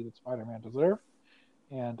definitely a movie that Spider-Man deserved.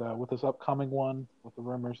 And with this upcoming one, with the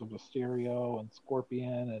rumors of Mysterio and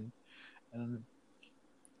Scorpion and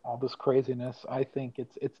all this craziness, I think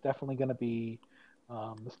it's definitely going to be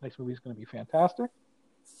this next movie is going to be fantastic.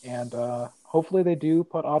 And hopefully they do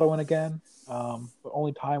put Otto in again, but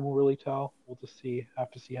only time will really tell. We'll just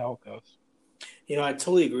have to see how it goes. I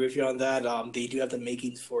totally agree with you on that. They do have the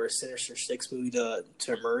makings for a Sinister Six movie to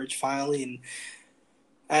emerge finally, and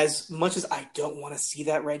as much as I don't want to see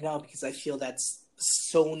that right now because I feel that's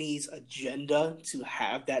Sony's agenda to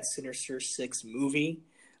have that Sinister Six movie,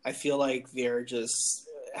 I feel like they're just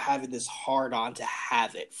having this hard on to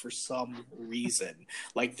have it for some reason,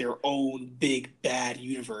 like their own big bad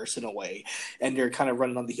universe in a way, and they're kind of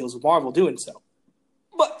running on the heels of Marvel doing so.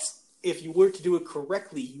 But if you were to do it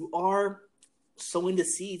correctly, you are sowing the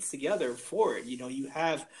seeds together for it. You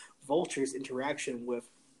have Vulture's interaction with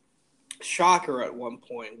Shocker at one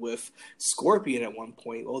point, with Scorpion at one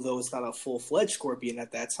point, although it's not a full-fledged Scorpion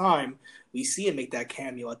at that time. We see him make that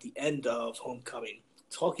cameo at the end of Homecoming,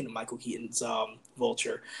 talking to Michael Keaton's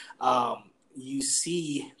Vulture. You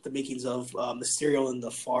see the makings of Mysterio in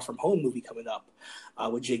the Far From Home movie coming up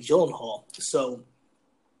with Jake Gyllenhaal. So,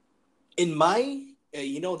 in my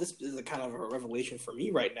this is a kind of a revelation for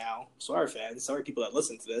me right now. Sorry, fans. Sorry, people that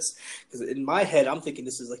listen to this. Because in my head, I'm thinking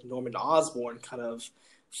this is like Norman Osborn kind of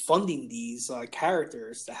funding these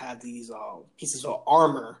characters to have these pieces of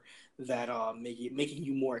armor that making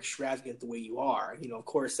you more extravagant the way you are. Of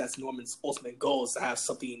course, that's Norman's ultimate goal, is to have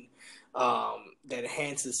something that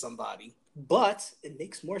enhances somebody. But it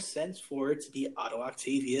makes more sense for it to be Otto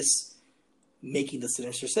Octavius making the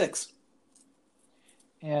Sinister Six.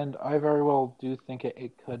 And I very well do think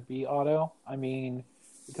it could be Otto. I mean,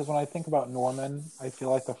 because when I think about Norman, I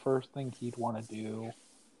feel like the first thing he'd want to do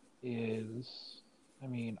is, I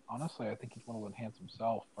mean, honestly, I think he'd want to enhance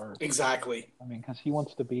himself first. Exactly. I mean, because he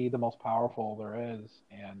wants to be the most powerful there is.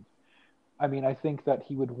 And, I mean, I think that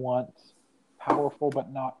he would want powerful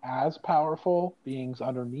but not as powerful beings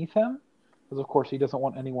underneath him. Because, of course, he doesn't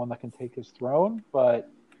want anyone that can take his throne.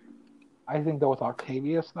 But I think that with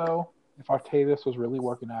Octavius, though, if Octavius was really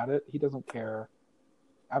working at it, he doesn't care.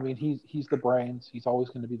 I mean, he's the brains. He's always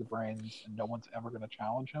going to be the brains, and no one's ever going to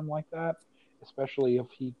challenge him like that, especially if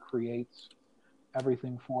he creates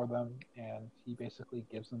everything for them and he basically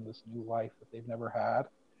gives them this new life that they've never had.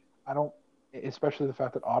 Especially the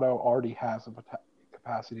fact that Otto already has a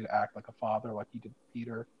capacity to act like a father, like he did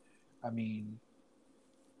Peter. I mean,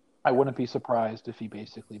 I wouldn't be surprised if he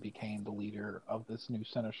basically became the leader of this new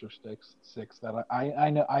Sinister Six. That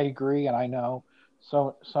I know, I agree, and I know.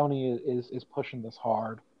 So Sony is pushing this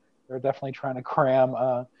hard. They're definitely trying to cram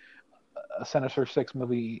a Sinister Six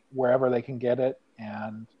movie wherever they can get it,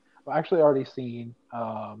 and I've actually already seen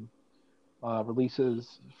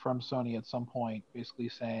releases from Sony at some point, basically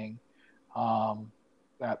saying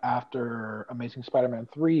that after Amazing Spider-Man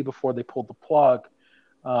 3, before they pulled the plug.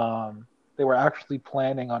 They were actually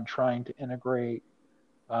planning on trying to integrate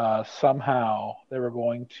somehow. They were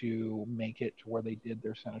going to make it to where they did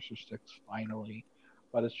their Sinister Six finally,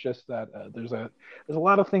 but it's just that there's a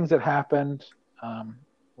lot of things that happened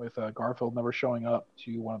with Garfield never showing up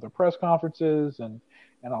to one of their press conferences and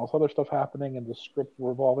all this other stuff happening, and the script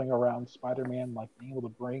revolving around Spider-Man like being able to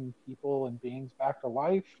bring people and beings back to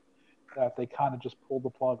life, that they kind of just pulled the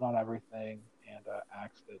plug on everything and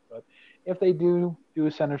axed it. But if they do a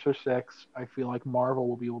Sinister Six, I feel like Marvel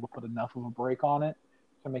will be able to put enough of a break on it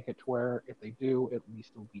to make it to where if they do, at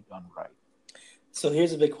least it'll be done right. So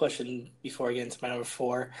here's a big question before I get into my number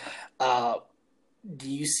 4. Do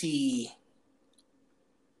you see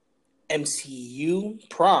MCU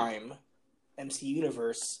Prime, MC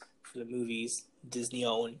Universe for the movies, Disney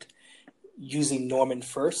owned, using Norman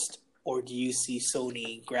first, or do you see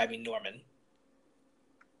Sony grabbing Norman?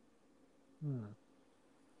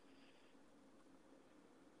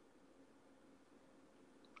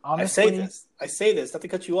 Honestly, I say this not to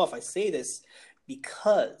cut you off. I say this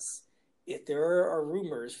because if there are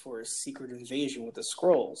rumors for a secret invasion with the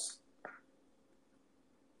Skrulls,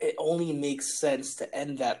 it only makes sense to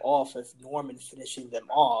end that off with Norman finishing them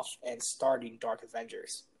off and starting Dark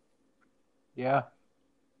Avengers. Yeah.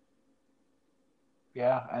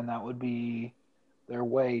 Yeah, and that would be their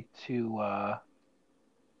way to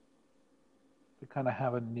kind of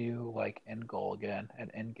have a new like end goal again,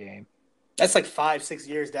 an end game. That's like 5-6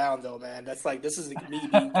 years down, though, man. That's like, this is like me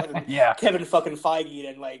being Kevin fucking Feige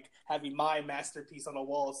and like having my masterpiece on the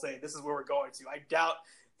wall say, this is where we're going to. I doubt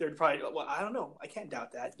they're probably, well, I don't know. I can't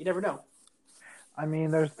doubt that. You never know. I mean,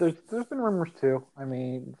 there's been rumors too. I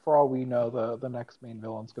mean, for all we know, the next main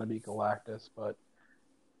villain's going to be Galactus. But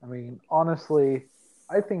I mean, honestly,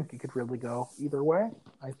 I think it could really go either way.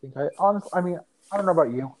 I mean, I don't know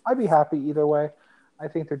about you. I'd be happy either way. I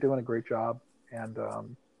think they're doing a great job, and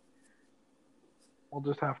we'll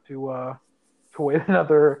just have to wait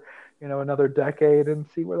another decade and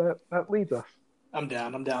see where that leads us. I'm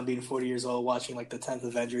down. I'm down being 40 years old watching like the 10th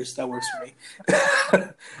Avengers. That works for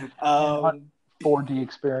me. 4D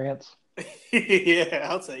experience. Yeah,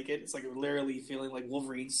 I'll take it. It's like literally feeling like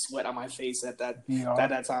Wolverine sweat on my face at VR.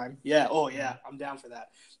 that time. Yeah. Oh yeah, I'm down for that.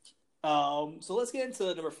 So let's get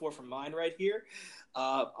into number 4 from mine right here.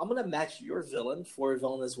 I'm gonna match your villain for a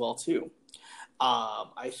villain as well too.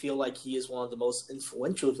 I feel like he is one of the most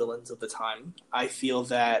influential villains of the time. I feel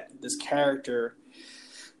that this character,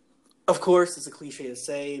 of course, it's a cliche to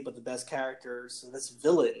say, but the best characters, the best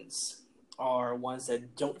villains, are ones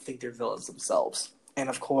that don't think they're villains themselves. And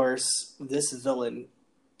of course, this villain,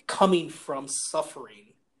 coming from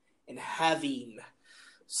suffering and having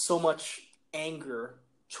so much anger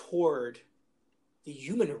toward the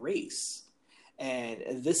human race,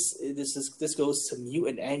 and this goes to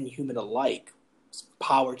mutant and human alike,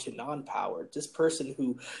 power to non-power. This person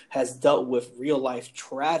who has dealt with real life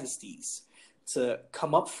travesties to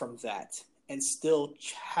come up from that and still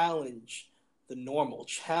challenge the normal,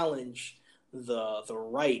 challenge the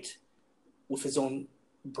right with his own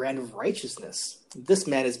brand of righteousness. This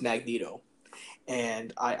man is Magneto.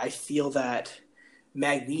 And I feel that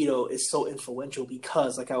Magneto is so influential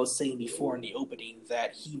because, like I was saying before in the opening,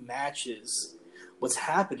 that he matches what's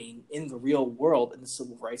happening in the real world in the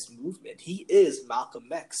civil rights movement. He is Malcolm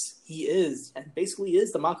X. He is, and basically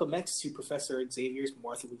is the Malcolm X to Professor Xavier's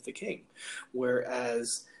Martin Luther King.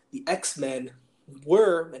 Whereas the X-Men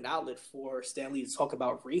were an outlet for Stan Lee to talk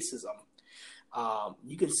about racism.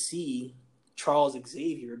 You can see Charles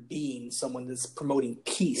Xavier being someone that's promoting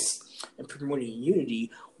peace and promoting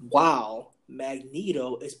unity, while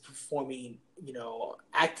Magneto is performing,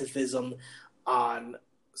 activism on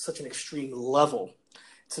such an extreme level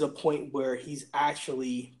to the point where he's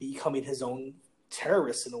actually becoming his own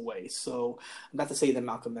terrorist in a way. So, not to say that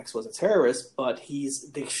Malcolm X was a terrorist, but he's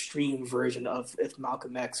the extreme version of if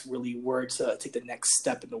Malcolm X really were to take the next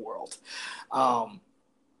step in the world.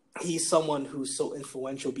 He's someone who's so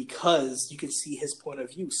influential because you can see his point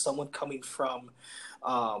of view. Someone coming from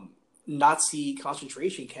Nazi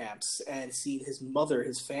concentration camps and seeing his mother,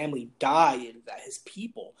 his family die in that, his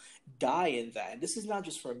people die in that. And this is not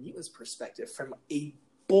just from a mutant's perspective, from a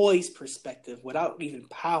boy's perspective, without even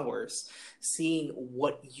powers, seeing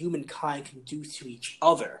what humankind can do to each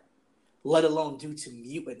other, let alone due to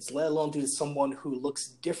mutants, let alone due to someone who looks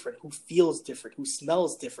different, who feels different, who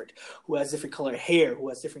smells different, who has different color hair, who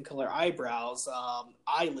has different color eyebrows,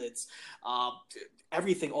 eyelids,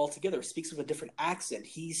 everything altogether, speaks with a different accent.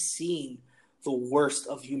 He's seen the worst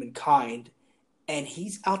of humankind, and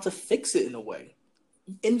he's out to fix it in a way.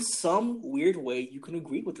 In some weird way, you can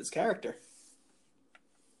agree with this character.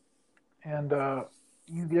 And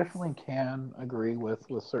you definitely can agree with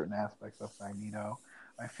certain aspects of Magneto.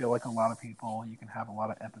 I feel like a lot of people, you can have a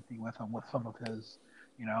lot of empathy with him, with some of his,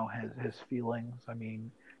 his feelings. I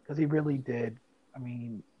mean, because he really did. I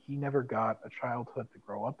mean, he never got a childhood to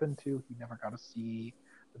grow up into. He never got to see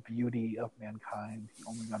the beauty of mankind. He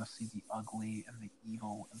only got to see the ugly and the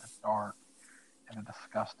evil and the dark and the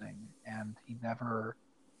disgusting. And he never,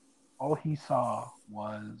 all he saw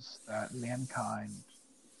was that mankind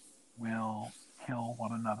will kill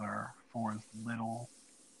one another for as little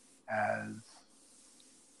as,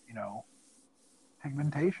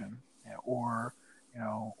 pigmentation, or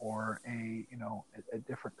a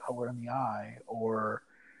different color in the eye, or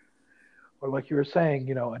like you were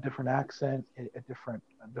saying, a different accent, a different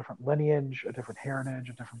lineage, a different heritage,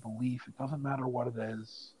 a different belief. It doesn't matter what it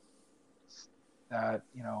is. That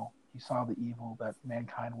he saw the evil, that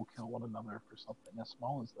mankind will kill one another for something as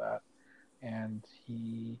small as that, and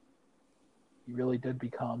he really did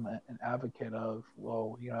become an advocate of,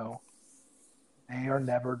 well, they are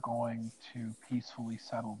never going to peacefully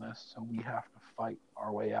settle this, so we have to fight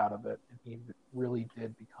our way out of it. And he really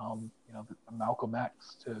did become, the Malcolm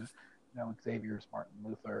X to, Xavier's Martin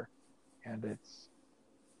Luther. And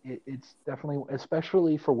it's definitely,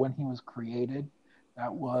 especially for when he was created,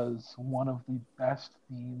 that was one of the best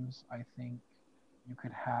themes I think you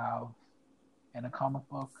could have in a comic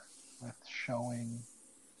book, with showing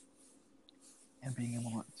and being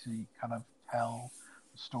able to kind of tell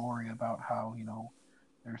the story about how,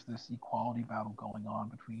 there's this equality battle going on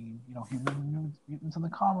between, humans and mutants in the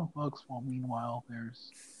comic books, while meanwhile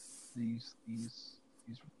there's these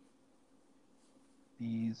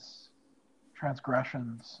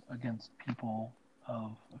transgressions against people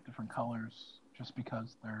of different colors just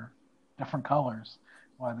because they're different colors.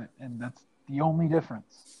 And that's the only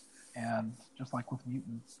difference. And just like with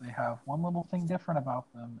mutants, they have one little thing different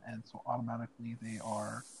about them, and so automatically they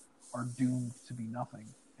are doomed to be nothing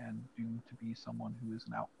and doomed to be someone who is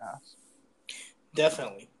an outcast.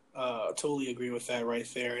 Definitely. Totally agree with that right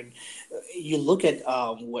there. And you look at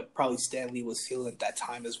what probably Stan Lee was feeling at that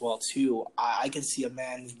time as well too. I can see a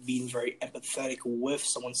man being very empathetic with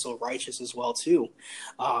someone so righteous as well too.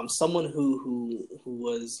 Someone who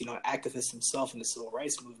was an activist himself in the civil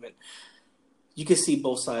rights movement. You can see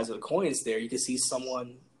both sides of the coins there. You can see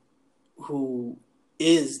someone who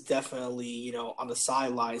is definitely on the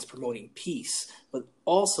sidelines promoting peace, but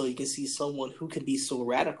also you can see someone who can be so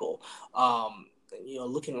radical.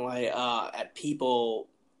 Looking like at people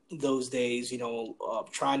those days,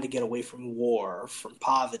 trying to get away from war, from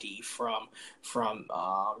poverty, from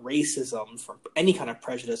racism, from any kind of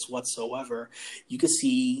prejudice whatsoever. You could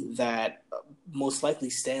see that most likely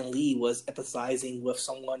Stan Lee was empathizing with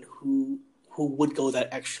someone who would go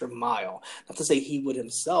that extra mile. Not to say he would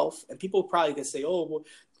himself, and people probably could say, "Oh, well,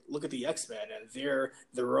 look at the X-Men, and they're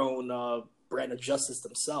their own brand of justice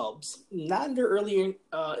themselves." Not in their earlier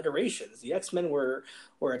iterations. The X-Men were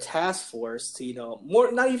a task force to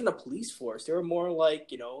more, not even a police force. They were more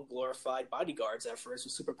like glorified bodyguards at first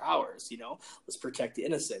with superpowers. Let's protect the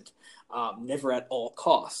innocent, never at all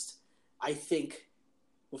cost. I think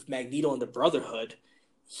with Magneto and the Brotherhood,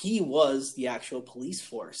 he was the actual police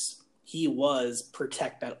force. He was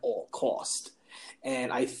protect at all cost.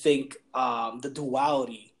 And I think the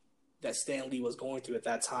duality that Stan Lee was going through at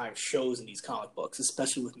that time shows in these comic books,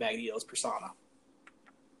 especially with Magneto's persona.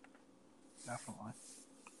 Definitely.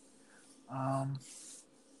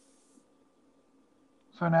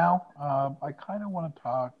 So now I kind of want to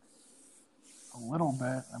talk a little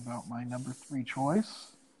bit about my number 3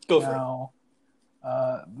 choice. Go for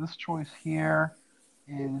it. This choice here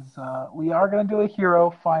is we are going to do a hero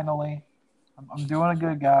finally. I'm doing a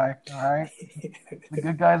good guy, all right? The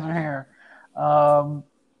good guys are here.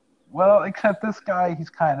 Well, except this guy, he's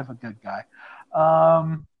kind of a good guy.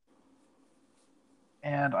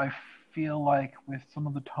 And I feel like with some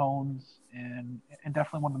of the tones and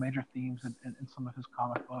definitely one of the major themes in some of his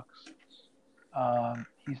comic books,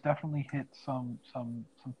 he's definitely hit some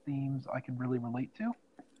themes I can really relate to.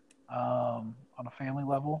 On a family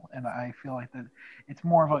level, and I feel like that it's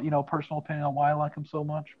more of a personal opinion on why I like him so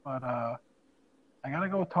much, but I gotta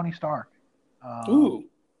go with Tony Stark. Ooh.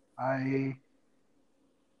 Iron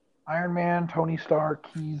Man, Tony Stark,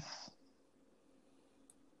 he's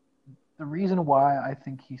the reason why I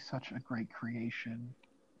think he's such a great creation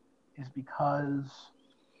is because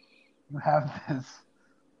you have this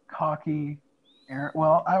cocky,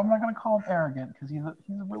 well, I'm not going to call him arrogant because he's a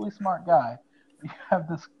really smart guy. You have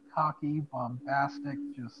this cocky, bombastic,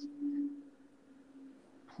 just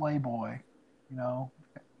playboy,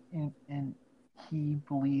 and he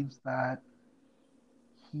believes that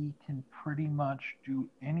he can pretty much do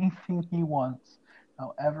anything he wants,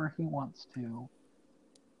 however he wants to.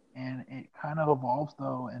 And it kind of evolves,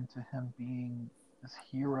 though, into him being this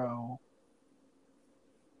hero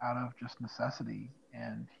out of just necessity.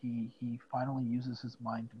 And he finally uses his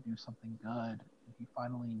mind to do something good. And he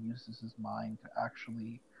finally uses his mind to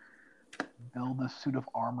actually build this suit of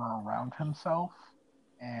armor around himself.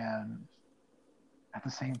 And at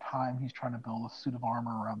the same time, he's trying to build a suit of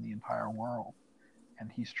armor around the entire world. And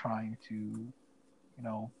he's trying to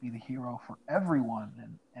be the hero for everyone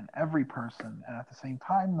and every person. And at the same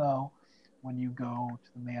time, though, when you go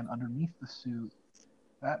to the man underneath the suit,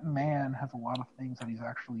 that man has a lot of things that he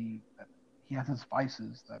has his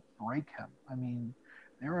vices that break him. I mean,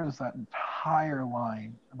 there is that entire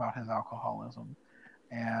line about his alcoholism.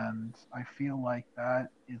 And I feel like that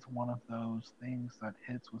is one of those things that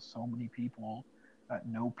hits with so many people that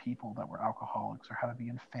know people that were alcoholics or had to be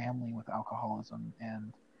in family with alcoholism.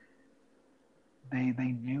 And they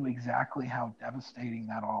knew exactly how devastating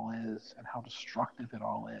that all is and how destructive it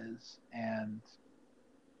all is. And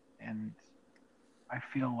I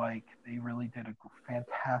feel like they really did a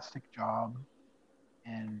fantastic job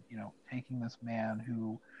in, taking this man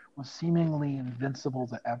who was seemingly invincible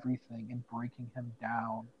to everything and breaking him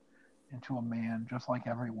down into a man just like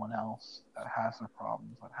everyone else that has their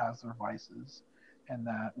problems, that has their vices, and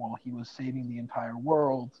that while he was saving the entire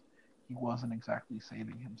world, he wasn't exactly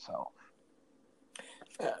saving himself.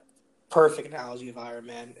 Perfect analogy of Iron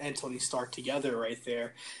Man and Tony Stark together right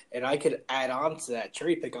there. And I could add on to that,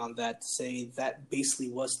 cherry pick on that, to say that basically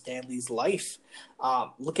was Stan Lee's life.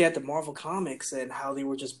 Looking at the Marvel Comics and how they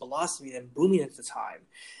were just blossoming and booming at the time,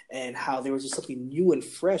 and how they were just something new and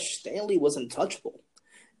fresh, Stan Lee was untouchable.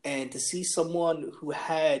 And to see someone who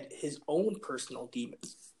had his own personal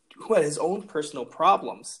demons, who had his own personal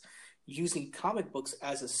problems, using comic books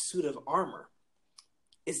as a suit of armor,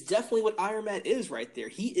 is definitely what Iron Man is right there.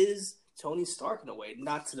 He is Tony Stark in a way,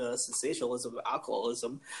 not to the sensationalism of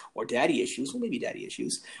alcoholism or daddy issues, well, maybe daddy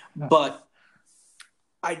issues, but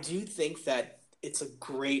I do think that it's a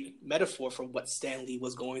great metaphor for what Stan Lee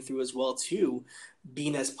was going through as well too,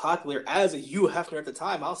 being as popular as a Hugh Hefner at the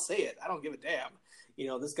time. I'll say it. I don't give a damn.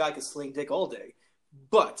 This guy could sling dick all day.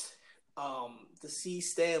 But to see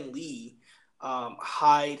Stan Lee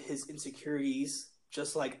hide his insecurities,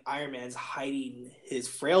 just like Iron Man's hiding his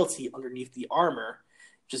frailty underneath the armor,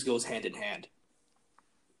 just goes hand in hand.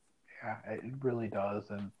 Yeah, it really does,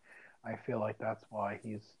 and I feel like that's why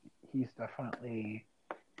he's definitely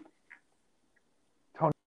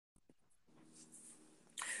Tony.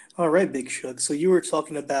 All right, Big Shug. So you were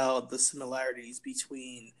talking about the similarities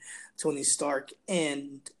between Tony Stark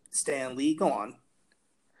and Stan Lee. Go on.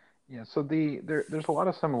 Yeah, so there's a lot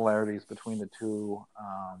of similarities between the two,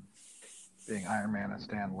 being Iron Man and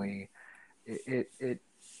Stan Lee. It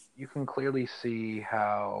you can clearly see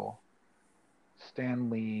how Stan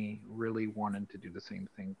Lee really wanted to do the same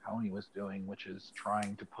thing Tony was doing, which is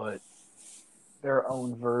trying to put their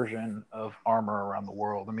own version of armor around the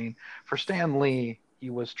world. I mean, for Stan Lee, he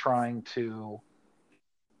was trying to,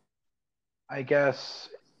 I guess,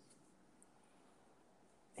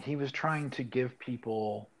 he was trying to give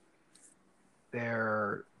people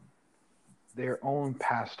their their own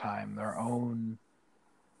pastime, their own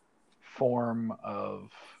form of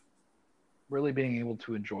really being able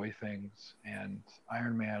to enjoy things. And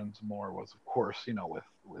Iron Man's more was, of course,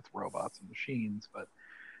 with robots and machines, but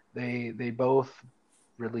they both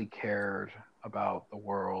really cared about the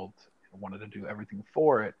world and wanted to do everything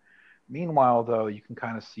for it. Meanwhile, though, you can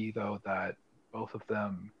kind of see though that both of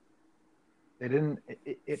them, they didn't.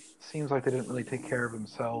 It seems like they didn't really take care of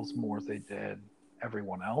themselves more as they did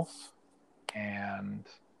everyone else, and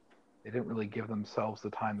they didn't really give themselves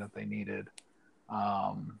the time that they needed.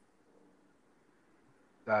 Um,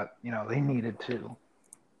 that they needed to.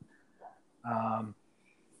 Um,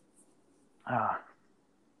 uh,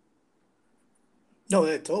 No,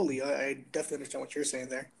 totally. I definitely understand what you're saying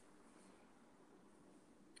there.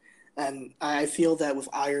 And I feel that with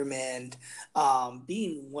Iron Man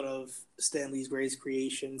being one of Stan Lee's greatest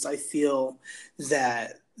creations, I feel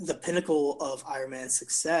that the pinnacle of Iron Man's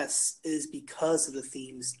success is because of the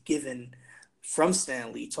themes given from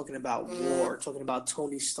Stan Lee, talking about war, talking about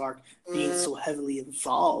Tony Stark being so heavily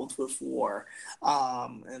involved with war,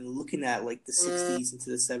 and looking at like the 60s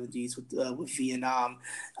into the 70s with Vietnam.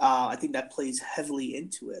 I think that plays heavily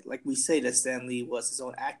into it. Like we say that Stan Lee was his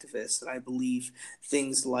own activist, and I believe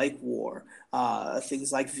things like war,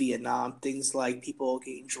 things like Vietnam, things like people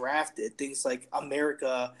getting drafted, things like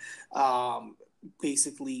America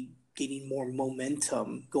basically getting more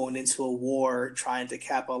momentum going into a war, trying to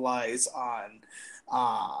capitalize on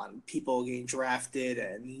people getting drafted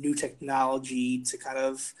and new technology to kind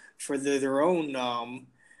of further their own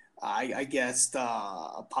I guess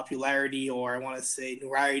popularity, or I want to say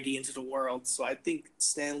notoriety into the world. So I think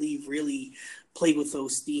Stan Lee really played with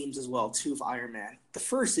those themes as well too of Iron Man, the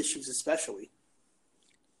first issues especially.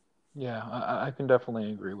 yeah, I can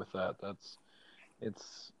definitely agree with that.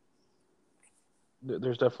 It's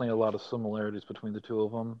there's definitely a lot of similarities between the two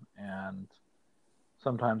of them, and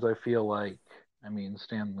sometimes I feel like, I mean,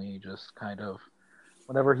 Stan Lee just kind of,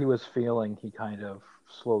 whatever he was feeling, he kind of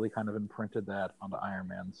slowly kind of imprinted that onto Iron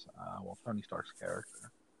Man's, Tony Stark's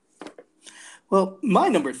character. Well, my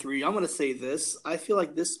number three, I'm going to say this. I feel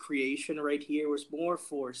like this creation right here was more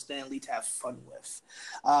for Stan Lee to have fun with.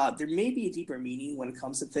 There may be a deeper meaning when it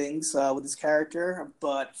comes to things with this character,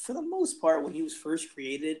 but for the most part, when he was first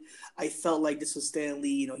created, I felt like this was Stan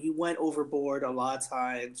Lee. He went overboard a lot of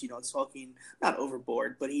times, talking, not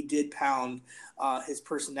overboard, but he did pound his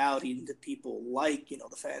personality into people like,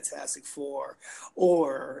 the Fantastic Four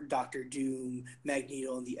or Doctor Doom,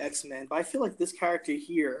 Magneto, and the X-Men. But I feel like this character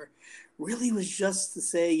here really was just to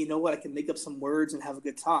say, you know what, I can make up some words and have a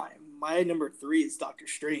good time. My number three is Doctor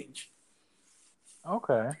Strange.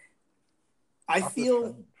 Okay, I Doctor feel,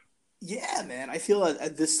 Strange. yeah, man, I feel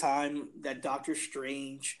at this time that Doctor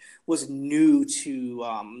Strange was new to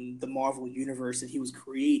the Marvel universe that he was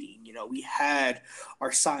creating. We had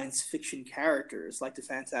our science fiction characters like the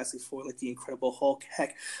Fantastic Four, like the Incredible Hulk,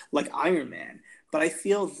 heck, like Iron Man. But I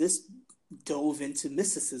feel this dove into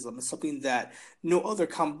mysticism. It's something that no other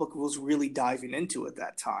comic book was really diving into at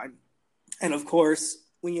that time. And of course,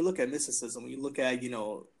 when you look at mysticism, when you look at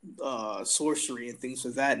sorcery and things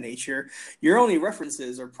of that nature, your only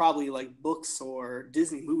references are probably like books or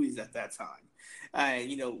Disney movies at that time.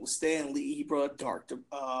 And Stan Lee, he brought a dark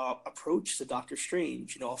approach to Doctor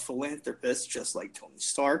Strange. A philanthropist just like Tony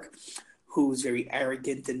Stark, who's very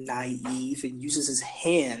arrogant and naive and uses his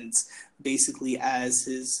hands basically as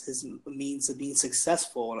his means of being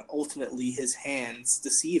successful, and ultimately his hands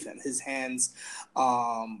deceive him. His hands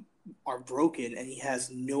are broken, and he has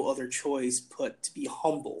no other choice but to be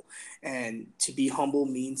humble. And to be humble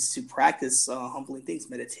means to practice humbling things,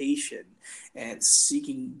 meditation, and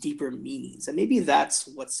seeking deeper meanings. And maybe that's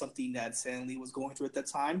what's something that Stan Lee was going through at that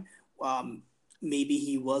time. Um, Maybe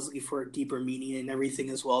he was looking for a deeper meaning in everything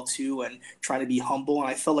as well too, and trying to be humble. And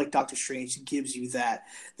I felt like Doctor Strange gives you that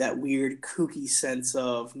weird kooky sense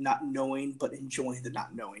of not knowing but enjoying the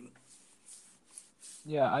not knowing.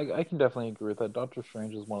 Yeah, I can definitely agree with that. Doctor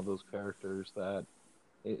Strange is one of those characters that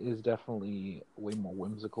is definitely a way more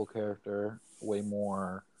whimsical character, way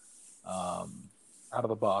more um, out of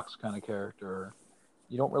the box kind of character.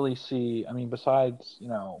 You don't really see. I mean, besides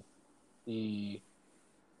the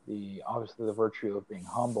the obviously the virtue of being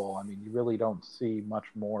humble. I mean, you really don't see much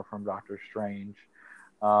more from Doctor Strange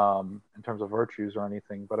in terms of virtues or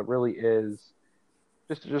anything. But it really is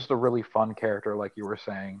just a really fun character, like you were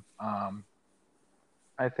saying.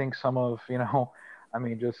 I think some of I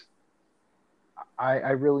mean, just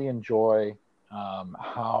I really enjoy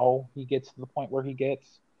how he gets to the point where he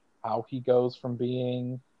gets, how he goes from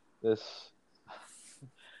being this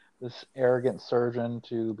this arrogant surgeon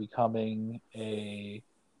to becoming a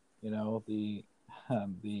the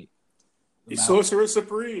the The mount Sorcerer the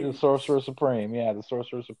Supreme. sorcerer supreme, yeah, the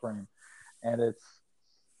sorcerer supreme, and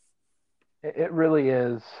it really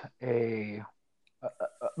is a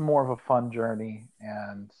more of a fun journey,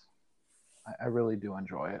 and I really do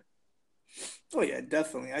enjoy it. Oh yeah,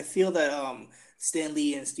 definitely. I feel that Stan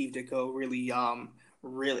Lee and Steve Ditko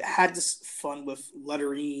really had this fun with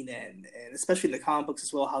lettering, and especially in the comic books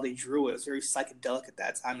as well, how they drew it. It was very psychedelic at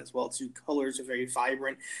that time as well too. Colors are very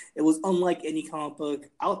vibrant. It was unlike any comic book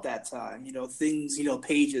out that time. Things,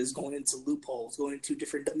 pages going into loopholes, going into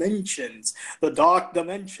different dimensions, the dark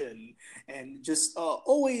dimension, and just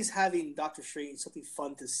always having Doctor Strange something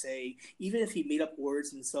fun to say, even if he made up words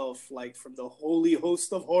himself, like from the holy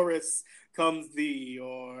host of Horus comes thee,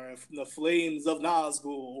 or from the flames of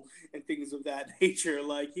Nazgul, and things of that nature.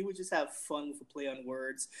 Like, he would just have fun with a play on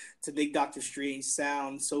words to make Doctor Strange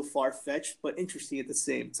sound so far fetched but interesting at the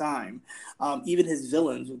same time. Even his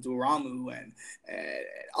villains with Dormammu and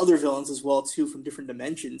other villains as well too, from different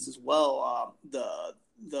dimensions as well.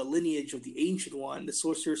 The lineage of the Ancient One, the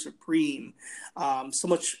Sorcerer Supreme. So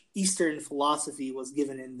much Eastern philosophy was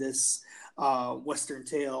given in this Western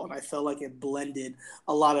tale, and I felt like it blended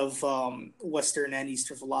a lot of Western and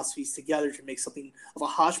Eastern philosophies together to make something of a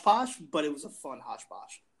hodgepodge, but it was a fun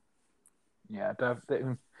hodgepodge. Yeah,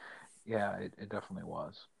 yeah, it definitely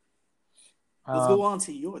was. Let's go Um, on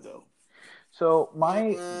to your though. so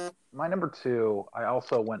my number two, I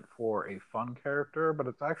also went for a fun character, but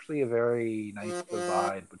it's actually a very nice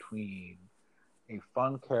divide between a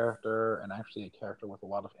fun character and actually a character with a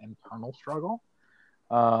lot of internal struggle.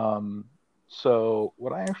 Um, so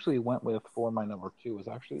what I actually went with for my number two is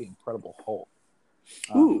actually Incredible Hulk.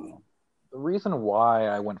 Ooh, Uh, the reason why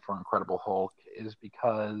I went for Incredible Hulk is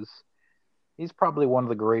because he's probably one of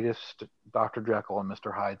the greatest Dr. Jekyll and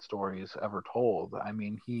Mr. Hyde stories ever told. I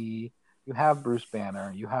mean, you have Bruce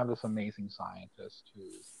Banner, you have this amazing scientist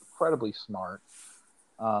who's incredibly smart,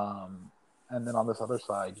 and then on this other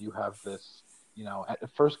side, you have this, at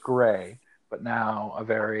first gray, but now a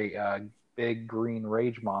very big green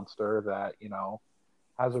rage monster that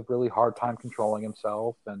has a really hard time controlling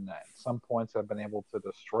himself, and at some points have been able to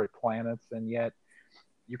destroy planets, and yet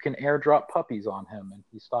you can airdrop puppies on him, and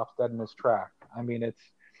he stops dead in his track. I mean,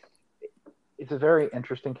 it's a very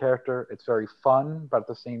interesting character. It's very fun, but at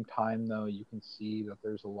the same time, though, you can see that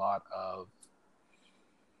there's a lot of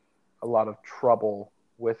trouble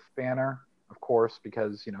with Banner, of course,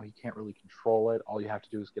 because he can't really control it. All you have to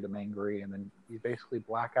do is get him angry, and then he basically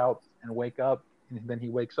blackouts and wake up, and then he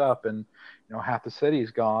wakes up, and half the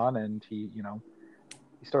city's gone, and he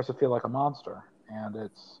starts to feel like a monster, and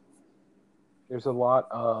there's a lot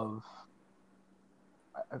of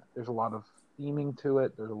there's a lot of theming to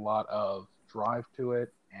it. There's a lot of drive to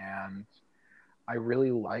it, and I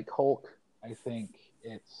really like Hulk. I think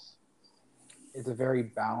it's a very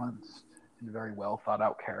balanced and very well thought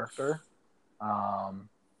out character.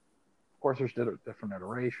 Of course, there's different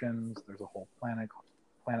iterations. There's a whole Planet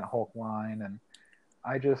Hulk line, and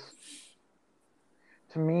I just,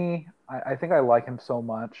 to me, I think I like him so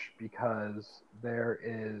much because there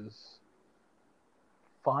is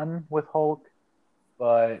fun with Hulk,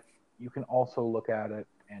 but you can also look at it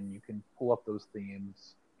and you can pull up those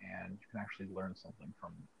themes and you can actually learn something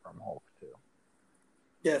from Hulk too.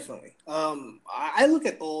 definitely. I look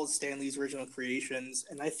at all Stan Lee's original creations,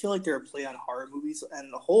 and I feel like they're a play on horror movies.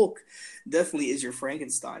 And the Hulk definitely is your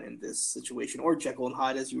Frankenstein in this situation, or Jekyll and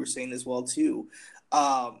Hyde, as you were saying as well too.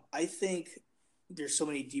 I think there's so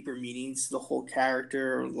many deeper meanings to the whole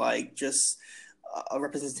character, like just a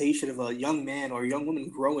representation of a young man or a young woman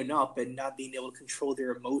growing up and not being able to control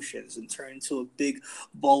their emotions and turn into a big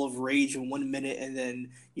ball of rage in 1 minute and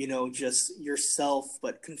then, just yourself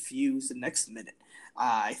but confused the next minute.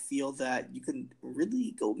 I feel that you can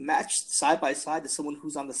really go match side by side to someone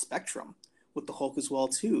who's on the spectrum with the Hulk as well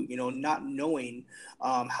too. Not knowing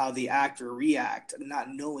how they act or react, not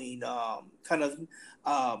knowing kind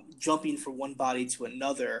of jumping from one body to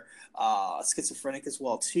another, schizophrenic as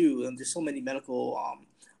well too. And there's so many medical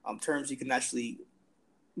terms you can actually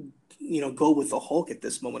go with the Hulk at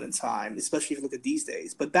this moment in time, especially if you look at these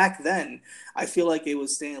days. But back then, I feel like it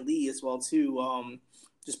was Stan Lee as well too.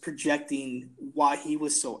 Just projecting why he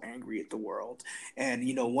was so angry at the world. And,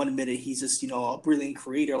 1 minute he's just, a brilliant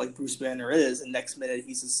creator like Bruce Banner is, and next minute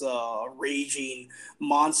he's this raging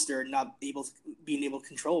monster, not being able to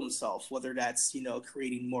control himself, whether that's,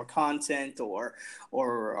 creating more content or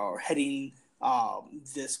heading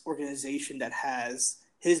this organization that has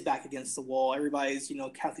his back against the wall. Everybody's,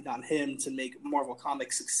 counting on him to make Marvel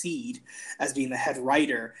Comics succeed as being the head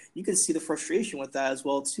writer. You can see the frustration with that as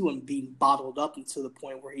well, too, and being bottled up until the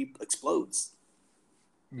point where he explodes.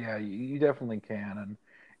 Yeah, you definitely can. And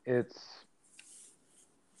it's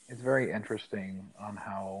very interesting on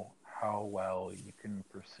how well you can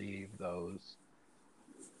perceive those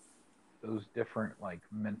different like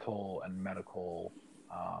mental and medical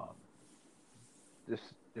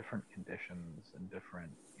just different conditions and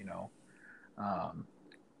different, um,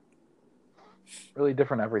 really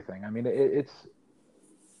different everything. I mean,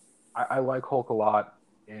 I like Hulk a lot.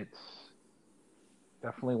 It's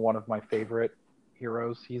definitely one of my favorite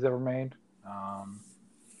heroes he's ever made.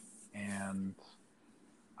 And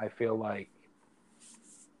I feel like,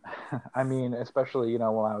 I mean, especially, when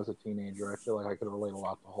I was a teenager, I feel like I could relate a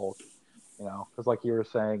lot to Hulk, because like you were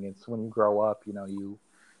saying, it's when you grow up,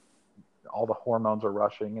 all the hormones are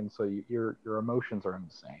rushing, and so your emotions are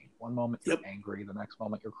insane. One moment you're angry, the next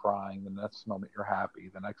moment you're crying, the next moment you're happy,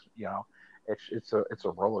 the next, it's a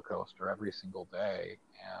roller coaster every single day.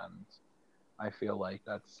 And I feel like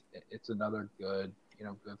it's another good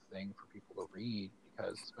good thing for people to read,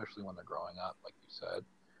 because especially when they're growing up, like you said,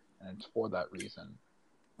 and it's for that reason.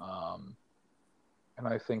 Um, and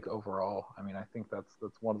I think overall, I mean, I think that's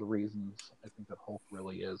one of the reasons I think that Hulk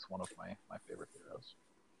really is one of my favorite heroes.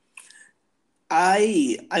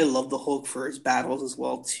 I love the Hulk for his battles as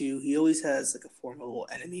well too. He always has like a formidable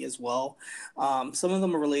enemy as well. Some of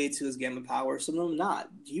them are related to his gamma power, some of them not.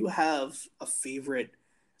 Do you have a favorite?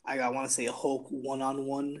 I want to say a Hulk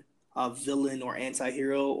one-on-one villain or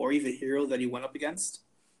anti-hero or even hero that he went up against.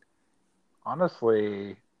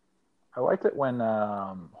 Honestly, I liked it when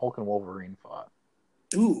Hulk and Wolverine fought.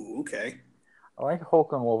 Ooh, okay. I like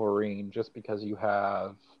Hulk and Wolverine just because you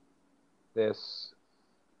have this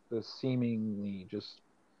seemingly just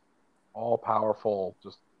all powerful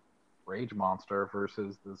just rage monster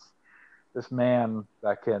versus this man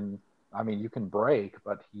that can, I mean, you can break,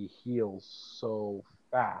 but he heals so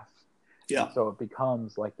fast. And Yeah. so it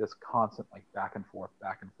becomes like this constant like back and forth,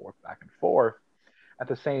 back and forth, back and forth. At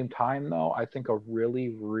the same time, though, I think a really,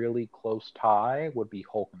 really close tie would be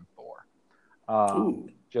Hulk and Thor. Ooh.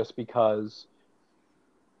 Just because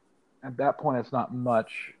at that point it's not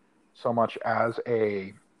so much as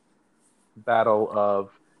a battle of,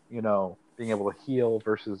 being able to heal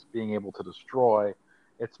versus being able to destroy.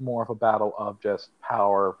 It's more of a battle of just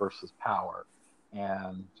power versus power.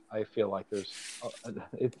 And I feel like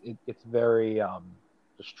it's very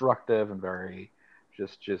destructive and very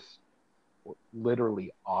just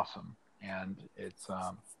literally awesome. And it's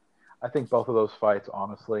I think both of those fights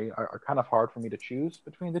honestly are kind of hard for me to choose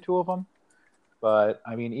between the two of them. But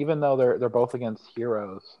I mean, even though they're both against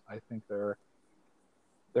heroes, I think they're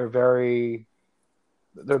very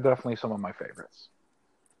they're definitely some of my favorites.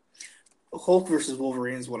 Hulk versus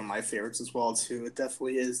Wolverine is one of my favorites as well too. It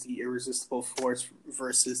definitely is the irresistible force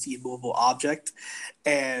versus the immovable object,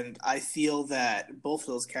 and I feel that both of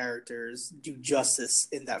those characters do justice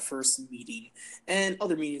in that first meeting and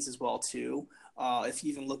other meetings as well too. If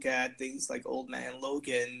you even look at things like Old Man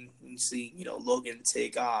Logan, you see, Logan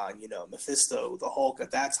take on, Mephisto, the Hulk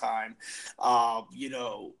at that time.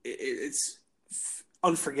 It's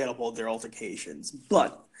unforgettable their altercations.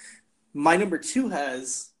 But my number two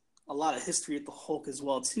has a lot of history with the Hulk as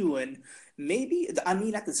well too, and maybe I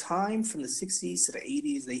mean at the time from the '60s to the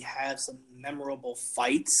 '80s they have some memorable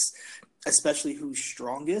fights, especially who's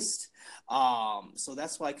strongest. So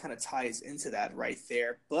that's why it kind of ties into that right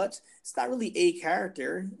there. But it's not really a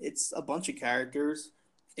character; it's a bunch of characters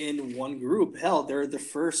in one group. Hell, they're the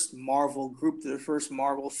first Marvel group, they're the first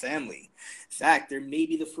Marvel family. In fact, they're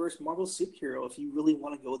maybe the first Marvel superhero if you really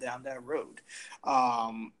want to go down that road.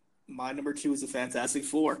 My number two is the Fantastic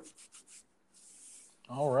Four.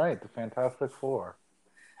 All right, the Fantastic Four.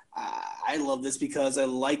 I love this because I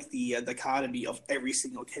like the dichotomy of every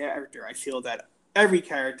single character. I feel that every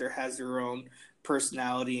character has their own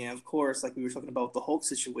personality, and of course, like we were talking about the Hulk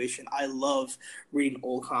situation, I love reading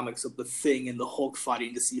old comics of the Thing and the Hulk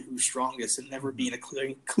fighting to see who's strongest, and never being a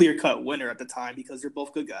clear cut winner at the time because they're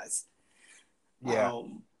both good guys. Yeah.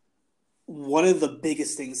 Um, One of the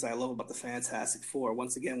biggest things that I love about the Fantastic Four,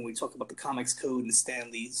 once again, when we talk about the Comics Code and Stan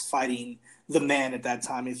Lee's fighting the man at that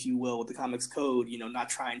time, if you will, with the Comics Code, not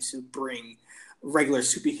trying to bring regular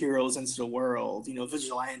superheroes into the world,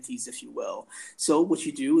 vigilantes, if you will. So what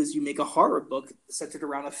you do is you make a horror book centered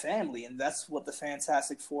around a family, and that's what the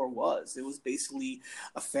Fantastic Four was. It was basically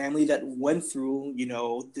a family that went through,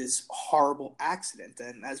 this horrible accident.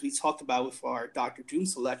 And as we talked about with our Doctor Doom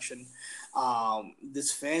selection,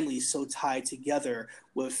 this family is so tied together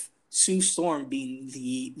with Sue Storm being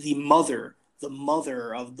the mother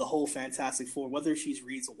of the whole Fantastic Four, whether she's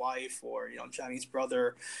Reed's wife or Johnny's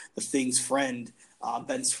brother, the Thing's friend,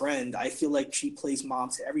 Ben's friend. I feel like she plays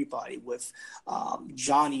mom to everybody. With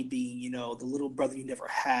Johnny being the little brother you never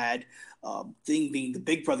had, Thing being the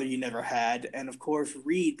big brother you never had, and of course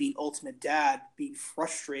Reed being ultimate dad, being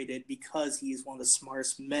frustrated because he is one of the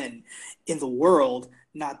smartest men in the world,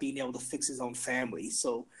 not being able to fix his own family.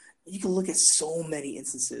 So you can look at so many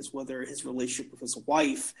instances, whether his relationship with his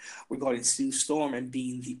wife regarding Sue Storm and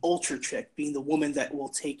being the ultra chick, being the woman that will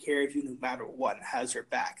take care of you no matter what and has your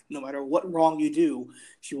back. No matter what wrong you do,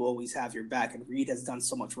 she will always have your back. And Reed has done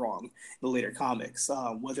so much wrong in the later comics,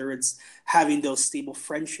 whether it's having those stable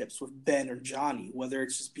friendships with Ben or Johnny, whether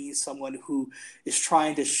it's just being someone who is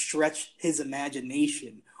trying to stretch his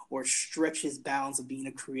imagination or stretch his bounds of being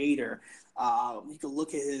a creator. You can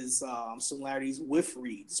look at his similarities with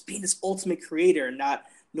Reed, just being this ultimate creator and not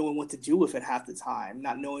knowing what to do with it half the time,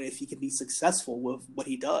 not knowing if he can be successful with what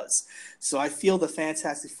he does. So I feel the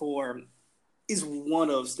Fantastic Four is one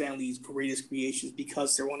of Stan Lee's greatest creations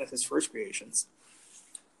because they're one of his first creations.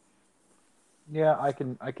 Yeah, I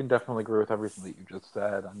can definitely agree with everything that you just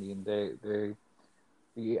said. I mean, the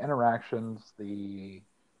interactions, the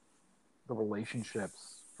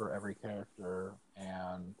relationships for every character,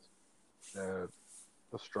 and the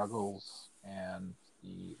the struggles and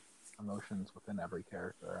the emotions within every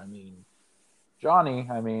character. I mean, Johnny,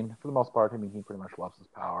 I mean, for the most part, I mean, he pretty much loves his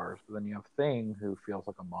powers. But then you have Thing, who feels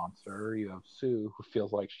like a monster. You have Sue, who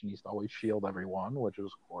feels like she needs to always shield everyone, which is,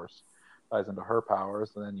 of course, ties into her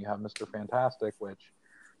powers. And then you have Mr. Fantastic, which,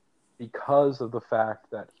 because of the fact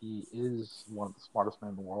that he is one of the smartest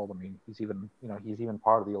men in the world, I mean, he's even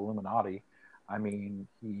part of the Illuminati. I mean,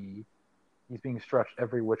 he's being stretched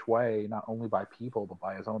every which way, not only by people but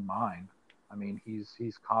by his own mind. I mean,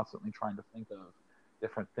 he's constantly trying to think of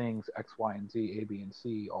different things, X, Y, and Z, A, B, and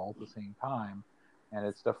C, all at the same time, and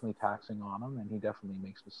it's definitely taxing on him. And he definitely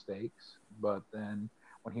makes mistakes. But then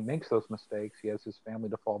when he makes those mistakes, he has his family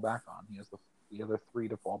to fall back on. He has the other three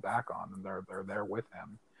to fall back on, and they're there with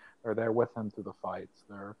him. They're there with him through the fights.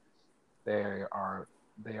 They are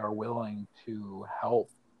they are willing to help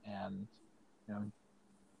and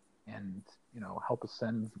you know help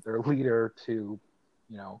ascend their leader to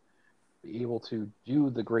you know be able to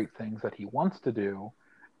do the great things that he wants to do,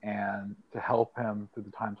 and to help him through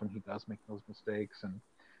the times when he does make those mistakes.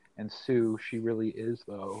 And Sue, she really is,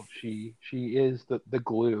 though, she is the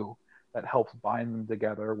glue that helps bind them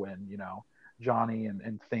together when Johnny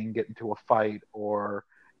and Thing get into a fight, or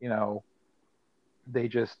you know they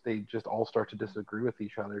just all start to disagree with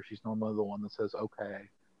each other. She's normally the one that says, okay,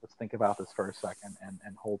 let's think about this for a second,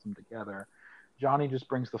 and holds them together. Johnny just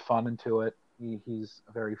brings the fun into it. He's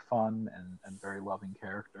a very fun and very loving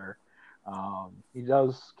character. He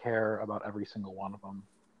does care about every single one of them,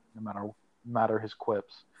 no matter his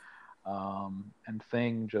quips. And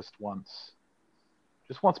Thing just wants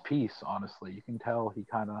peace. Honestly, you can tell he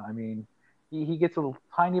kind of. I mean, he gets a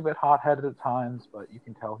tiny bit hot headed at times, but you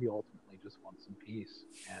can tell he ultimately just wants some peace,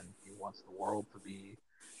 and he wants the world to be,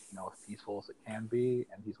 as peaceful as it can be,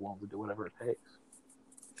 and he's willing to do whatever it takes.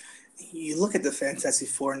 You look at the Fantastic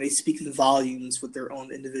Four and they speak in volumes with their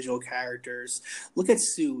own individual characters. Look at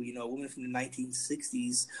Sue, a woman from the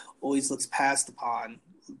 1960s, always looks passed upon,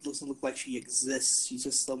 doesn't look like she exists. She's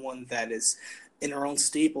just someone that is in her own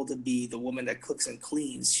staple to be the woman that cooks and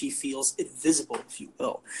cleans. She feels invisible, if you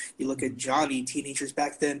will. You look at Johnny, teenagers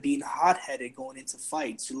back then being hot-headed, going into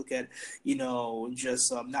fights. You look at,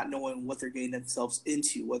 just not knowing what they're getting themselves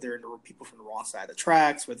into, whether there were people from the wrong side of the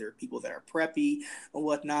tracks, whether they're people that are preppy and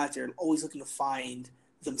whatnot. They're always looking to find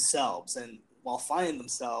themselves. And while finding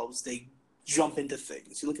themselves, they jump into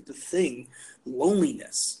things. You look at The Thing,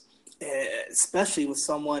 loneliness, especially with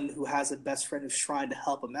someone who has a best friend who's trying to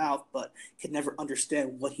help him out but can never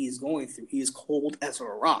understand what he's going through. He is cold as a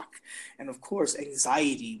rock. And of course,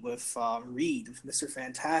 anxiety with Reed, with Mr.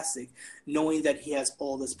 Fantastic, knowing that he has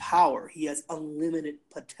all this power. He has unlimited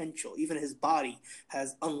potential. Even his body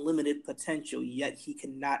has unlimited potential, yet he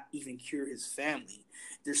cannot even cure his family.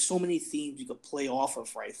 There's so many themes you could play off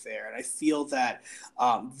of right there. And I feel that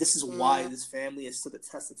this is why this family has stood the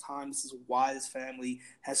test of time. This is why this family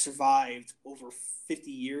has survived over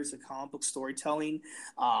 50 years of comic book storytelling.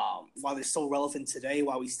 Why they're so relevant today,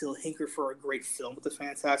 why we still hanker for a great film with the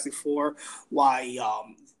Fantastic Four, why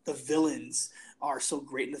the villains are so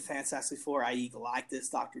great in the Fantastic Four, i.e.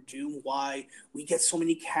 Galactus, Doctor Doom, why we get so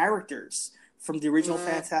many characters from the original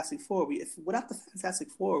Fantastic Four. Without the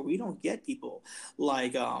Fantastic Four, we don't get people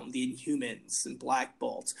like the Inhumans and Black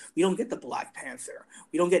Bolt. We don't get the Black Panther.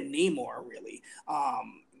 We don't get Namor, really.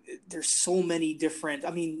 There's so many different...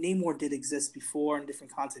 I mean, Namor did exist before in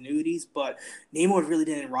different continuities, but Namor really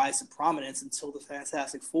didn't rise to prominence until the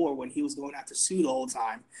Fantastic Four when he was going after Sue the whole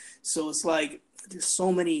time. So it's like, there's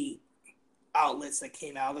so many outlets that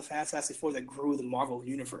came out of the Fantastic Four that grew the Marvel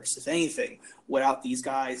Universe. If anything, without these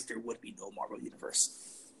guys, there would be no Marvel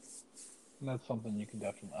Universe. And that's something I can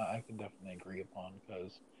definitely agree upon,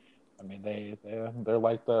 because I mean they're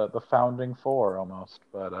like the founding four almost,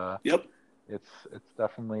 but Yep. It's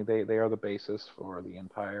definitely they are the basis for the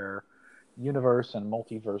entire universe and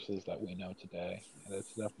multiverses that we know today, and it's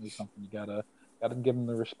definitely something you gotta give them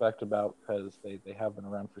the respect about, because they have been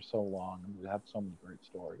around for so long and they have so many great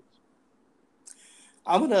stories.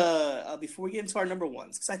 I'm gonna before we get into our number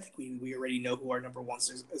ones, because I think we already know who our number ones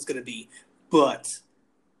is gonna be, but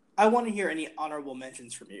I want to hear any honorable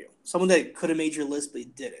mentions from you. Someone that could have made your list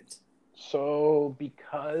but didn't. So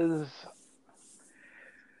because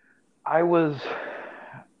I was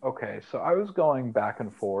I was going back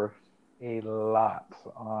and forth a lot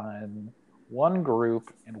on one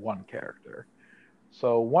group and one character.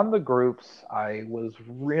 So one of the groups I was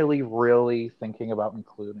really, really thinking about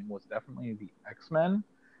including was definitely the X-Men.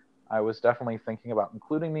 I was definitely thinking about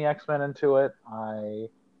including the X-Men into it. I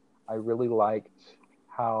really liked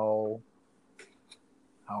how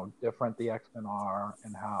different the X-Men are,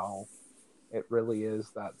 and how it really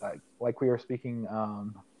is that like we were speaking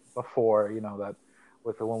before, that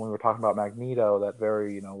when we were talking about Magneto, that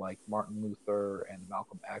very like Martin Luther and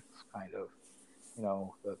Malcolm X kind of,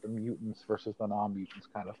 the mutants versus the non-mutants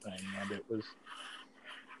kind of thing. And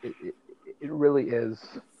it really is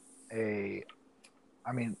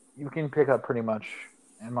I mean, you can pick up pretty much,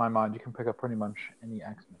 in my mind, you can pick up pretty much any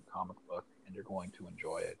X-Men comic book and you're going to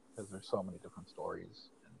enjoy it, because there's so many different stories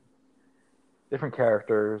and different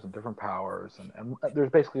characters and different powers, and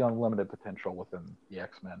there's basically unlimited potential within the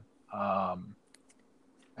X-Men.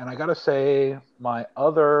 And I gotta say, my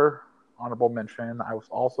other honorable mention I was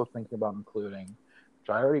also thinking about including, which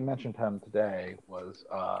I already mentioned him today, was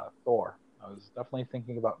Thor. I was definitely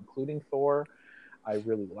thinking about including Thor. I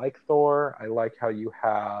really like Thor. I like how you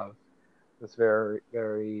have this very,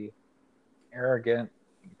 very arrogant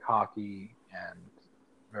and cocky and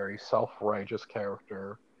very self-righteous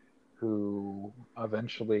character who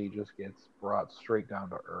eventually just gets brought straight down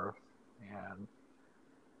to earth, and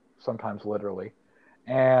sometimes literally,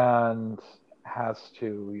 and has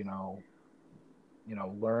to,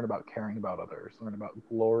 learn about caring about others, learn about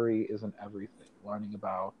glory isn't everything, learning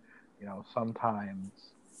about,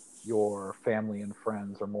 sometimes your family and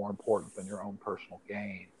friends are more important than your own personal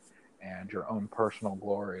gain and your own personal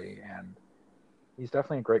glory. And he's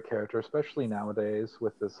definitely a great character, especially nowadays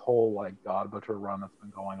with this whole like God Butcher run that's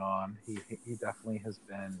been going on. He definitely has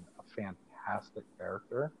been a fantastic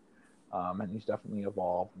character, and he's definitely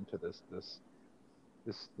evolved into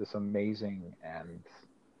this amazing and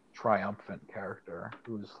triumphant character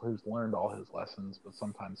who's learned all his lessons, but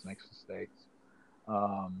sometimes makes mistakes.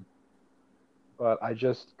 But I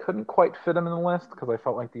just couldn't quite fit him in the list because I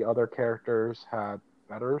felt like the other characters had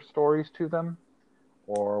better stories to them,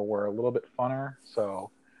 or were a little bit funner. So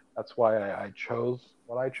that's why I chose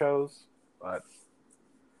what I chose. But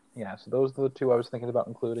yeah, so those are the two I was thinking about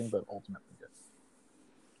including, but ultimately did.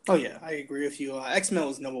 Oh yeah, I agree with you. X-Men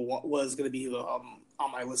was number one, was going to be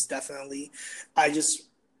on my list definitely. I just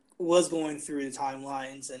was going through the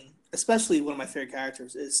timelines, and especially one of my favorite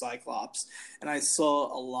characters is Cyclops, and I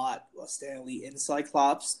saw a lot of Stan Lee in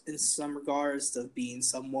Cyclops in some regards of being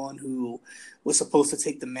someone who was supposed to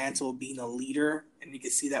take the mantle of being a leader, and you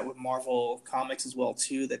can see that with Marvel Comics as well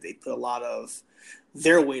too. That they put a lot of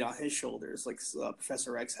their weight on his shoulders, like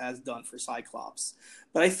Professor X has done for Cyclops.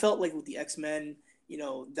 But I felt like with the X-Men,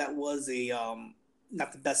 that was a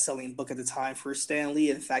not the best-selling book at the time for Stan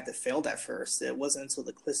Lee. In fact, it failed at first. It wasn't until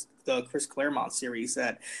the Chris Claremont series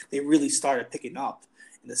that they really started picking up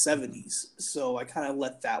in the 70s. So I kind of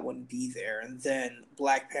let that one be there. And then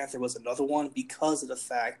Black Panther was another one because of the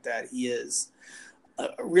fact that he is a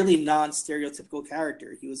really non-stereotypical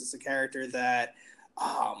character. He was just a character that,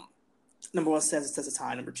 number one, stands the test of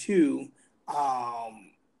time. Number two,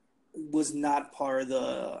 was not part of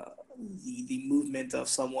the movement of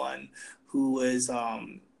someone who was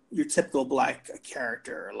your typical black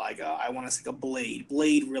character. Like I want to say a Blade.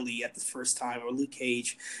 Blade really at the first time, or Luke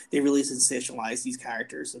Cage, they really sensationalized these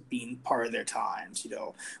characters of being part of their times.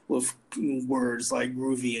 With words like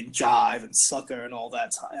groovy and jive and sucker and all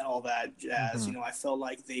that jazz. Mm-hmm. I felt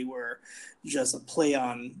like they were just a play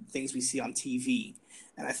on things we see on TV.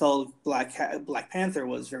 And I felt Black Panther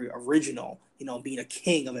was very original, being a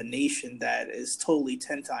king of a nation that is totally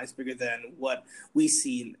 10 times bigger than what we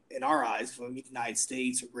see in our eyes from the United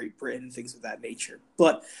States or Great Britain, things of that nature.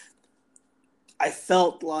 But I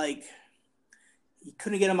felt like he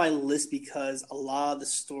couldn't get on my list because a lot of the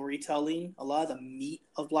storytelling, a lot of the meat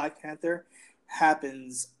of Black Panther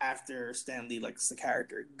happens after Stan Lee lets the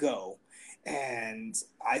character go. And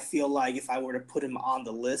I feel like if I were to put him on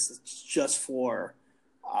the list, it's just for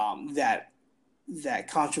that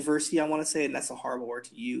controversy, I want to say, and that's a horrible word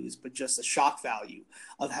to use, but just the shock value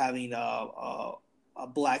of having a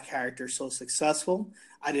black character so successful.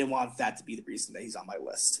 I didn't want that to be the reason that he's on my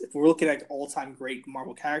list. If we're looking at all-time great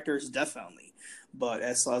Marvel characters, definitely. But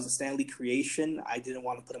as a Stan Lee creation, I didn't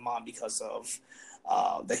want to put him on because of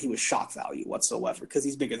that he was shock value whatsoever, because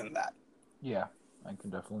he's bigger than that. Yeah, I can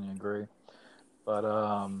definitely agree. But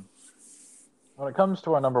when it comes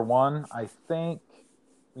to our number one, I think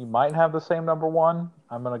we might have the same number one.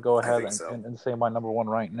 I'm going to go ahead and say my number one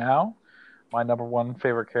right now. My number one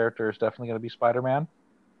favorite character is definitely going to be Spider-Man.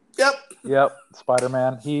 Yep,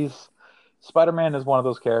 Spider-Man. Spider-Man is one of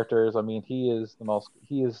those characters. I mean, he is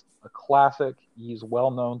a classic. He's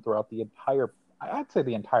well known throughout I'd say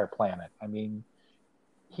the entire planet. I mean,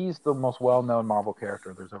 he's the most well-known Marvel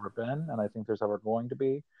character there's ever been, and I think there's ever going to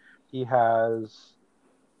be. He has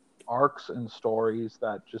arcs and stories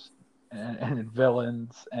that and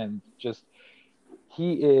villains, and just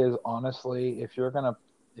he is honestly, if you're gonna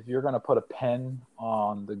put a pen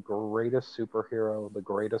on the greatest superhero, the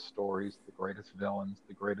greatest stories, the greatest villains,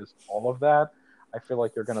 the greatest all of that, I feel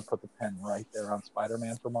like you're gonna put the pen right there on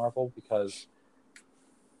Spider-Man for Marvel, because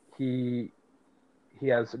he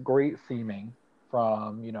has great theming,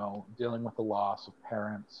 from dealing with the loss of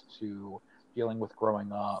parents, to dealing with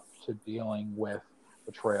growing up, to dealing with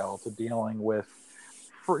betrayal, to dealing with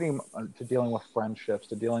friendships,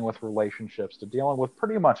 to dealing with relationships, to dealing with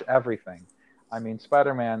pretty much everything. I mean,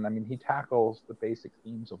 Spider-Man, he tackles the basic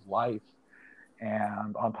themes of life.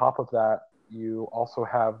 And on top of that, you also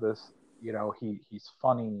have this, he's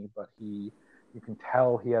funny, but you can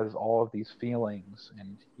tell he has all of these feelings,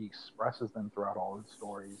 and he expresses them throughout all his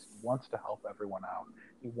stories. He wants to help everyone out.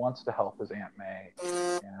 He wants to help his Aunt May.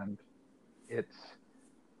 And it's,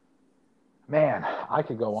 man, I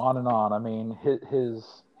could go on and on. I mean, his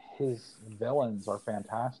villains are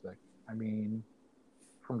fantastic. I mean,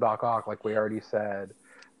 from Doc Ock, like we already said,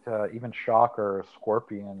 to even Shocker,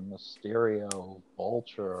 Scorpion, Mysterio,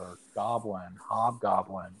 Vulture, Goblin,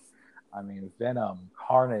 Hobgoblin. I mean, Venom,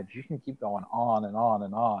 Carnage. You can keep going on and on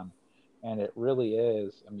and on. And it really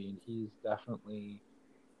is. I mean, he's definitely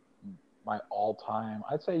my all-time.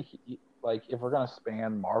 I'd say, if we're going to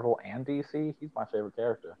span Marvel and DC, he's my favorite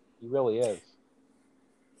character. He really is.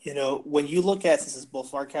 When you look at, since it's both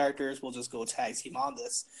of our characters, we'll just go tag team on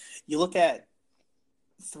this. You look at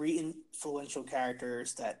three influential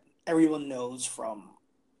characters that everyone knows, from,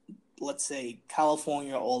 let's say,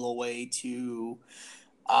 California all the way to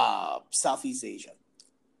Southeast Asia.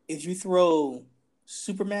 If you throw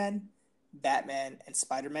Superman, Batman, and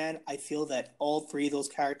Spider-Man, I feel that all three of those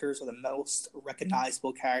characters are the most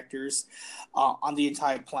recognizable characters on the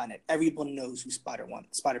entire planet. Everyone knows who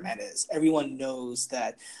Spider-Man is. Everyone knows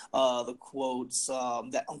that the quotes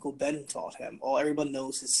that Uncle Ben taught him, or everyone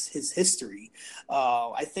knows his history.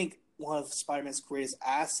 I think one of Spider-Man's greatest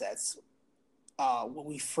assets, when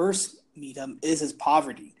we first meet him, is his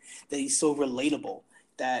poverty, that he's so relatable,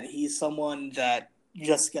 that he's someone that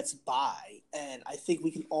just gets by. And I think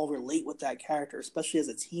we can all relate with that character, especially as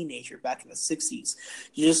a teenager back in the 60s.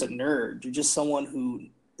 You're just a nerd. You're just someone who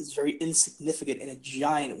is very insignificant in a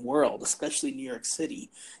giant world, especially New York City.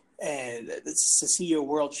 And to see your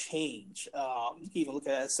world change, you can even look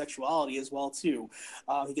at his sexuality as well too.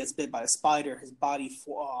 He gets bit by a spider, his body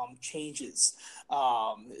changes.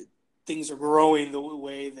 Things are growing the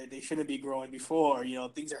way that they shouldn't be growing before.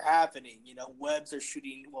 Things are happening. Webs are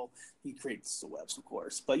shooting. Well, he creates the webs, of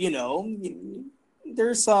course, but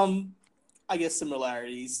there's some, I guess,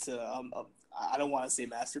 similarities to. I don't want to say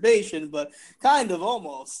masturbation, but kind of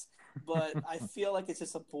almost. But I feel like it's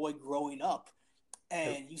just a boy growing up,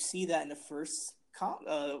 and you see that in the first.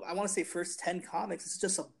 I want to say first 10 comics. It's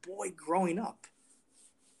just a boy growing up.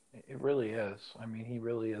 It really is. I mean, he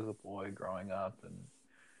really is a boy growing up and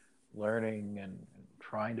learning and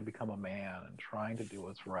trying to become a man and trying to do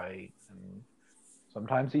what's right. And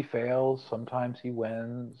sometimes he fails, sometimes he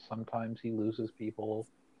wins, sometimes he loses people.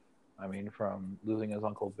 I mean, from losing his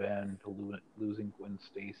Uncle Ben to losing Gwen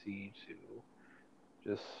Stacy to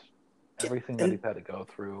just everything that he's And had to go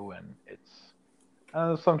through. And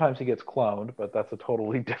it's sometimes he gets cloned, but that's a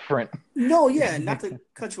totally different. no, yeah, not to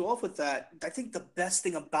cut you off with that. I think the best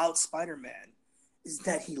thing about Spider-Man is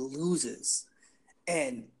that he loses.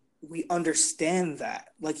 And we understand that.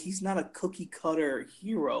 Like, he's not a cookie cutter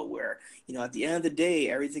hero where, at the end of the day,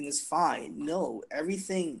 everything is fine. No,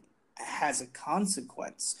 everything has a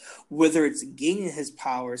consequence. Whether it's gaining his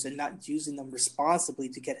powers and not using them responsibly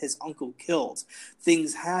to get his uncle killed,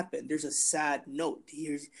 things happen. There's a sad note.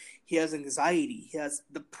 He has anxiety, he has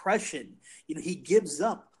depression. He gives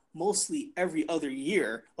up mostly every other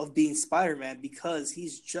year of being Spider-Man because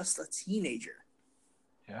he's just a teenager.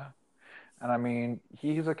 Yeah. And I mean,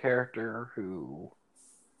 he's a character who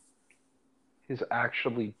has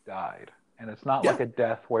actually died. And it's not Yeah. like a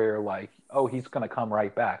death where you're like, oh, he's going to come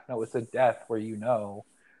right back. No, it's a death where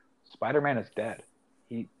Spider-Man is dead.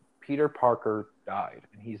 Peter Parker died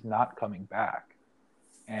and he's not coming back.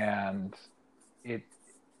 And it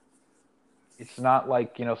it's not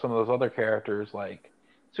like, some of those other characters like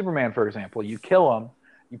Superman, for example. You kill him,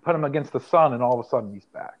 you put him against the sun, and all of a sudden he's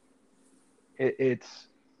back.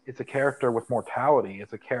 It's a character with mortality.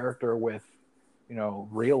 It's a character with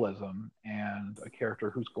realism, and a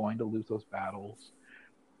character who's going to lose those battles,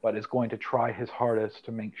 but is going to try his hardest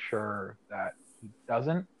to make sure that he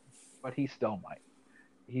doesn't, but he still might.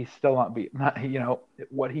 He's still not,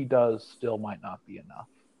 what he does still might not be enough.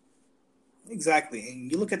 Exactly.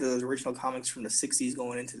 And you look at the original comics from the 60s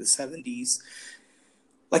going into the 70s,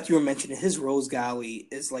 like you were mentioning, his Rose Gallery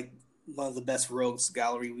is like one of the best rogues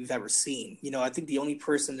gallery we've ever seen. I think the only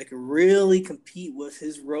person that could really compete with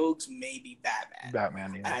his rogues may be Batman.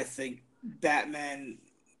 Batman, And yeah. I think Batman,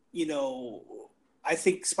 you know, I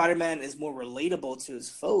think Spider-Man is more relatable to his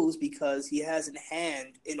foes because he has in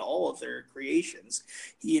hand in all of their creations.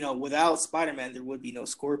 Without Spider-Man, there would be no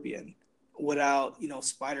Scorpion. Without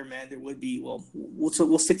Spider-Man, there would be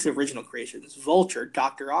we'll stick to original creations: Vulture,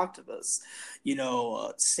 Doctor Octopus,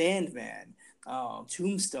 Sandman,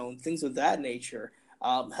 Tombstone, things of that nature.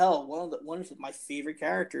 Hell, one of my favorite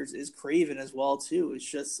characters is Craven as well too. It's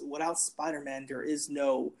just without Spider-Man, there is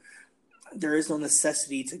no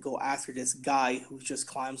necessity to go after this guy who just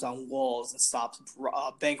climbs on walls and stops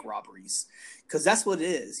bank robberies. Because that's what it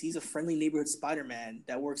is. He's a friendly neighborhood Spider-Man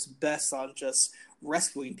that works best on just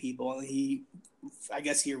rescuing people. And I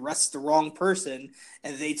guess he arrests the wrong person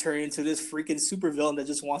and they turn into this freaking supervillain that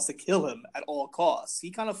just wants to kill him at all costs.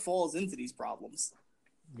 He kind of falls into these problems.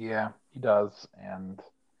 Yeah, he does. And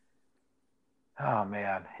oh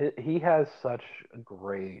man, he has such a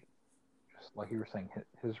great, just like you were saying,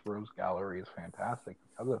 his Rose Gallery is fantastic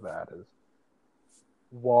because of that. Is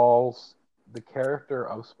Walls, the character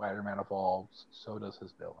of Spider-Man evolves, so does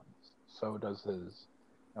his villains, so does his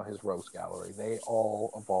Rose Gallery. They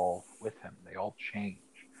all evolve with him. They all change.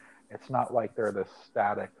 It's not like they're this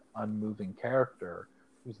static, unmoving character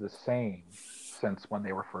who's the same since when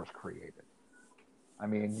they were first created. I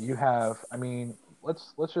mean,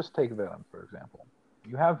 let's just take Venom for example.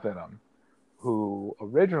 You have Venom, who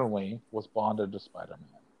originally was bonded to Spider-Man,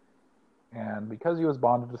 and because he was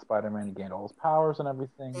bonded to Spider-Man, he gained all his powers and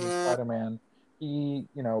everything. And Spider-Man, he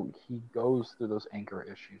goes through those anger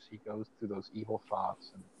issues. He goes through those evil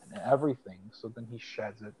thoughts and everything. So then he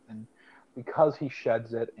sheds it, and because he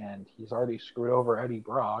sheds it, and he's already screwed over Eddie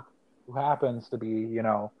Brock, who happens to be,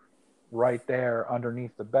 right there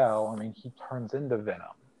underneath the bell. I mean, he turns into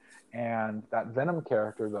Venom. And that Venom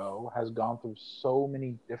character, though, has gone through so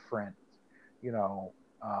many different, you know,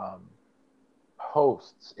 um,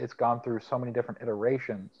 hosts. It's gone through so many different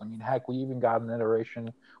iterations. I mean, heck, we even got an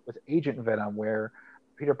iteration with Agent Venom where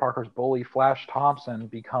Peter Parker's bully Flash Thompson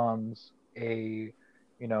becomes a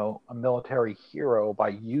military hero by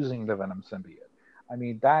using the Venom symbiote. I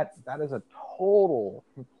mean, that is a total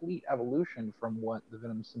complete evolution from what the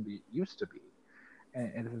Venom symbiote used to be.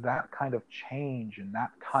 And it's that kind of change and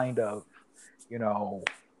that kind of, you know,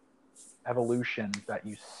 evolution that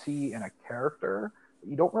you see in a character that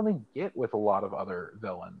you don't really get with a lot of other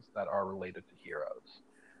villains that are related to heroes.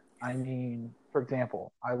 I mean, for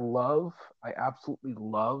example, I absolutely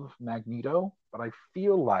love Magneto, but I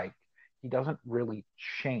feel like he doesn't really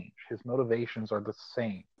change. His motivations are the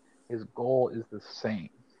same. His goal is the same.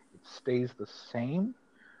 It stays the same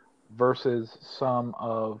versus some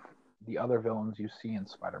of the other villains you see in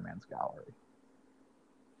Spider-Man's gallery.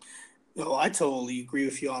 No, I totally agree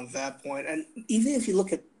with you on that point. And even if you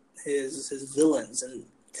look at his villains and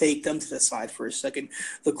take them to the side for a second,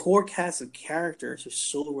 the core cast of characters are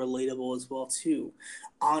so relatable as well too.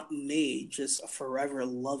 Aunt May, just a forever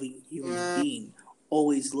loving human being,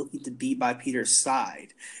 always looking to be by Peter's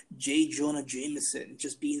side. J. Jonah Jameson,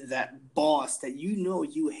 just being that boss that you know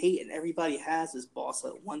you hate, and everybody has this boss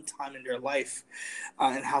at one time in their life,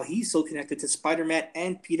 and how he's so connected to Spider-Man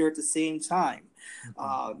and Peter at the same time.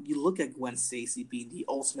 Mm-hmm. You look at Gwen Stacy being the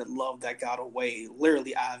ultimate love that got away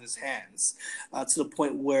literally out of his hands, to the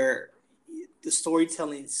point where the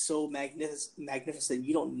storytelling is so magnificent.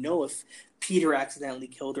 You don't know if Peter accidentally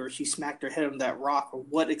killed her, or she smacked her head on that rock, or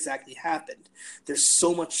what exactly happened. There's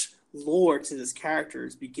so much lore to this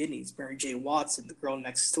character's beginnings. Mary J. Watson, the girl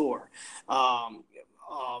next door. Um,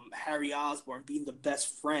 Harry Osborn being the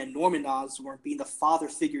best friend, Norman Osborn being the father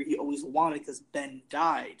figure he always wanted because Ben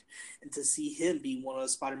died, and to see him be one of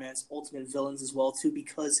Spider-Man's ultimate villains as well too,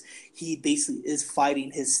 because he basically is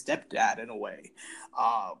fighting his stepdad in a way.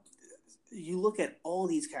 Uh, you look at all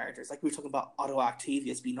these characters, like we were talking about Otto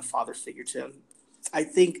Octavius being a father figure to him. I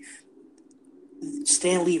think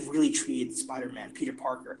Stan Lee really treated Spider-Man, Peter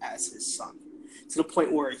Parker, as his son, to the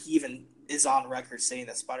point where he even is on record saying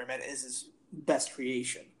that Spider-Man is his best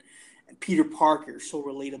creation. And Peter Parker is so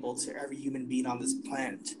relatable to every human being on this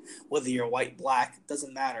planet, whether you're white, black,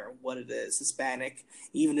 doesn't matter what it is, Hispanic.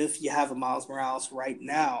 Even if you have a Miles Morales right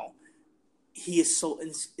now, he is so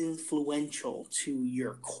influential to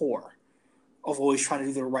your core of always trying to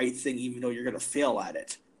do the right thing, even though you're going to fail at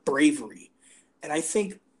it. Bravery. And I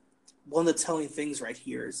think one of the telling things right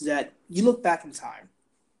here is that you look back in time,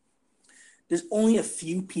 there's only a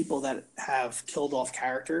few people that have killed off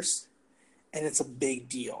characters, and it's a big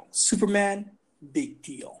deal. Superman, big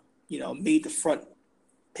deal. Made the front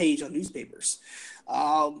page on newspapers.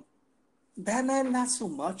 Batman, not so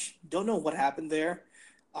much. Don't know what happened there.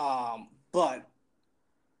 But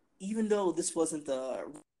even though this wasn't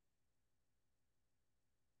the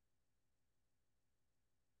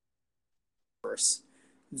universe,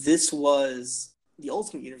 this was the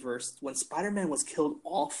Ultimate Universe. When Spider-Man was killed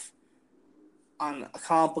off on a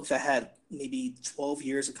comic book that had maybe 12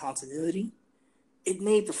 years of continuity, it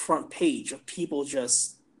made the front page of people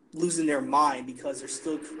just losing their mind because they're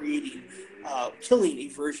still killing a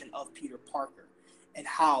version of Peter Parker. And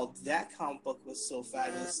how that comic book was so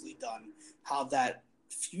fabulously done, how that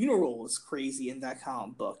funeral was crazy in that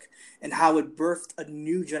comic book, and how it birthed a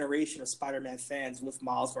new generation of Spider-Man fans with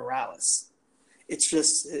Miles Morales. It's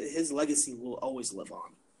just his legacy will always live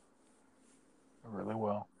on. It really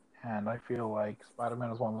will. And I feel like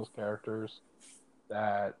Spider-Man is one of those characters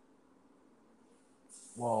that,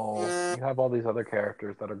 well, you have all these other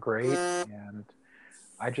characters that are great, and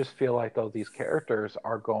I just feel like though these characters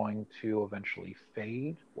are going to eventually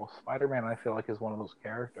fade. Well, Spider-Man, I feel like, is one of those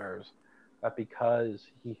characters that because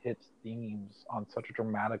he hits themes on such a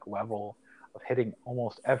dramatic level of hitting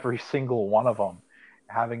almost every single one of them,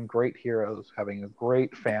 having great heroes, having a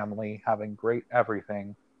great family, having great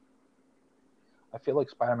everything. I feel like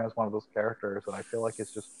Spider-Man is one of those characters that I feel like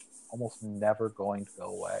is just almost never going to go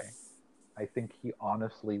away. I think he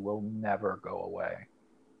honestly will never go away.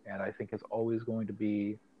 And I think is always going to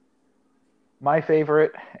be my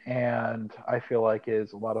favorite, and I feel like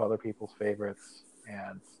is a lot of other people's favorites.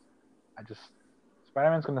 And I just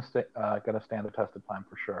Spider-Man's gonna stand the test of time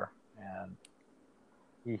for sure, and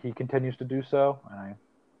he continues to do so. And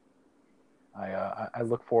I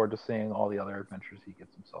look forward to seeing all the other adventures he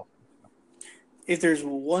gets himself into. If there's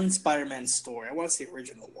one Spider-Man story, I want to say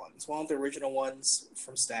original ones, one of the original ones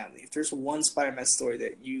from Stanley. If there's one Spider-Man story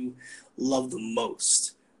that you love the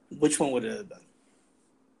most, which one would it have been?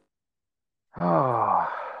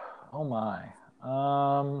 Oh, oh my.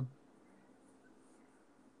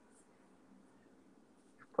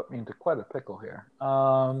 Put me into quite a pickle here.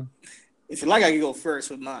 If you like, I can go first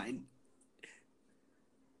with mine.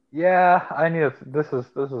 Yeah, I need to. This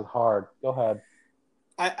is hard. Go ahead.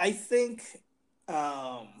 I think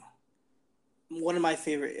um, one of my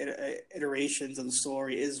favorite iterations of the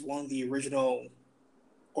story is one of the original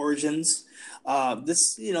origins.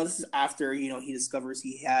 This is after he discovers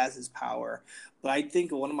he has his power. But I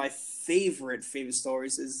think one of my favorite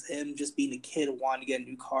stories is him just being a kid wanting to get a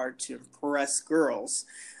new car to impress girls,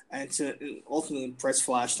 and to ultimately impress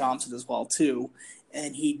Flash Thompson as well too.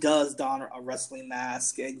 And he does don a wrestling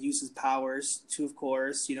mask and use his powers to, of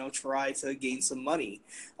course, try to gain some money,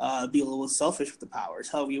 be a little selfish with the powers.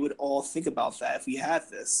 How we would all think about that if we had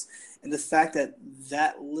this, and the fact that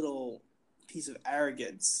that little piece of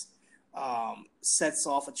arrogance sets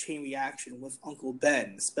off a chain reaction with Uncle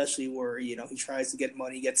Ben, especially where he tries to get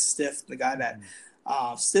money, gets stiffed, and the guy that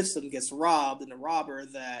stiffs him gets robbed, and the robber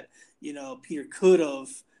that Peter could have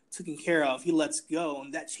taken care of, he lets go,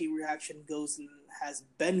 and that chain reaction goes and has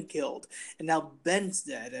Ben killed, and now Ben's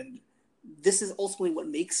dead, and this is ultimately what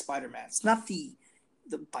makes Spider-Man. It's not the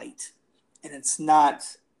bite, and it's not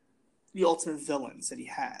the ultimate villains that he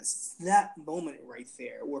has. It's that moment right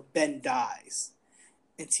there where Ben dies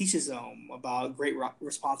and teaches him about great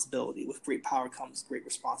responsibility. With great power comes great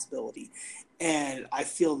responsibility. And I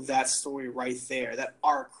feel that story right there, that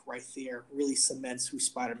arc right there, really cements who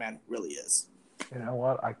Spider-Man really is. You know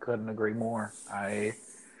what? I couldn't agree more.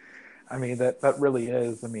 I mean that really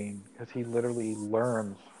is. I mean, because he literally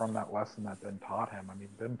learns from that lesson that Ben taught him. I mean,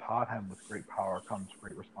 Ben taught him with great power comes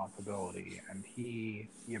great responsibility, and he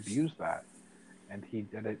abused that, and he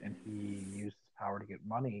did it, and he used his power to get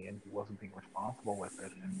money, and he wasn't being responsible with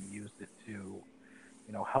it, and he used it to,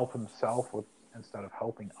 help himself with instead of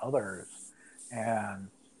helping others, and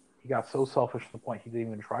he got so selfish to the point he didn't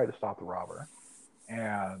even try to stop the robber,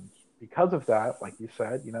 and because of that, like you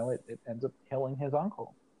said, it ends up killing his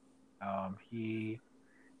uncle. He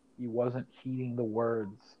wasn't heeding the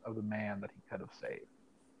words of the man that he could have saved,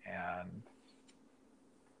 and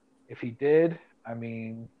if he did, I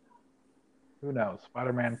mean, who knows?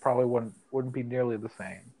 Spider-Man probably wouldn't be nearly the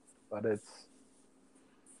same, but it's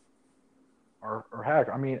or heck,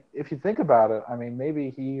 I mean, if you think about it, I mean,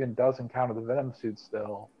 maybe he even does encounter the Venom suit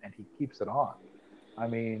still, and he keeps it on. I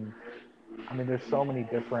mean, there's so many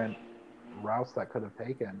different routes that could have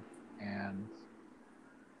taken, and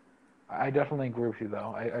I definitely agree with you,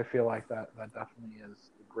 though. I feel like that definitely is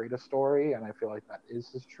the greatest story, and I feel like that is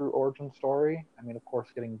his true origin story. I mean, of course,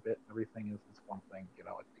 getting bit and everything is one thing, it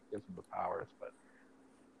gives him the powers, but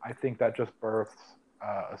I think that just births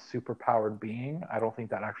a superpowered being. I don't think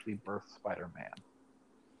that actually births Spider-Man.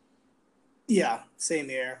 Yeah, same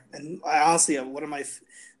here. And I honestly, one of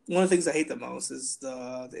the things I hate the most is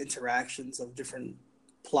the interactions of different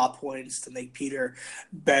plot points to make Peter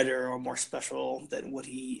better or more special than what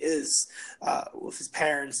he is. With his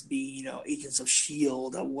parents being, agents of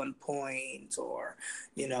Shield at one point, or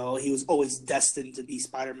he was always destined to be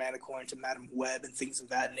Spider-Man according to Madam Web and things of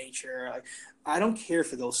that nature. I don't care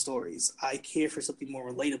for those stories. I care for something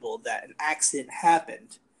more relatable, that an accident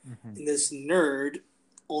happened, Mm-hmm. and this nerd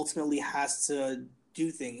ultimately has to do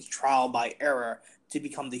things trial by error to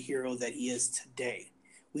become the hero that he is today.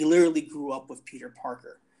 We literally grew up with Peter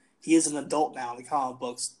Parker. He is an adult now in the comic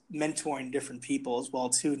books, mentoring different people as well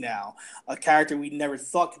too now. A character we never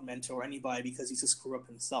thought could mentor anybody because he just grew up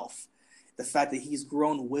himself. The fact that he's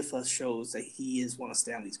grown with us shows that he is one of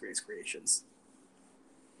Stanley's greatest creations.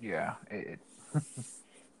 Yeah, that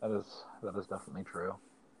is definitely true.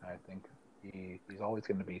 I think he's always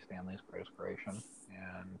going to be Stanley's greatest creation,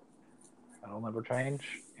 and that'll never change.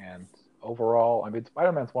 And overall, I mean,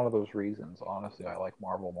 Spider-Man's one of those reasons. Honestly, I like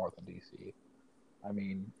Marvel more than DC. I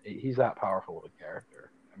mean, he's that powerful of a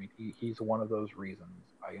character. I mean, he's one of those reasons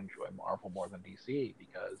I enjoy Marvel more than DC,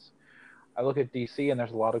 because I look at DC and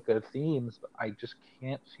there's a lot of good themes, but I just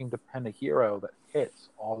can't seem to pen a hero that hits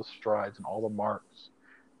all the strides and all the marks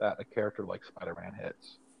that a character like Spider-Man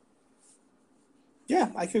hits.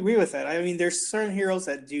 Yeah, I could agree with that. I mean, there's certain heroes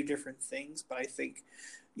that do different things, but I think,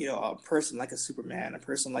 a person like a Superman, a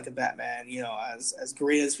person like a Batman, as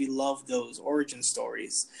great as we love those origin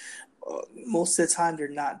stories, most of the time they're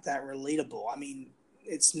not that relatable. I mean,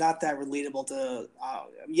 it's not that relatable to.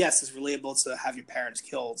 Yes, it's relatable to have your parents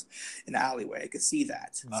killed in the alleyway. I could see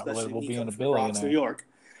that, Not especially relatable me being coming a from the Bronx, New billionaire. York.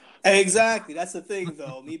 Exactly. That's the thing,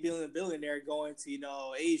 though. Me being a billionaire going to,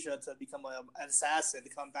 Asia to become an assassin, to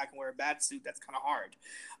come back and wear a bat suit, that's kind of hard.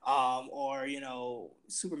 Or,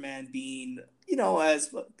 Superman being,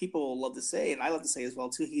 as people love to say, and I love to say as well,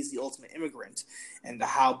 too, he's the ultimate immigrant. And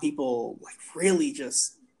how people, like, really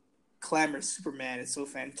just clamorous Superman is so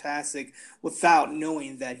fantastic without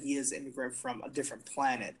knowing that he is an immigrant from a different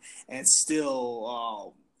planet and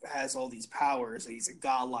still has all these powers. He's a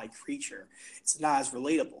godlike creature. It's not as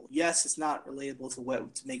relatable. Yes, it's not relatable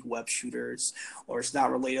to make web shooters, or it's not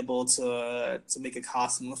relatable to make a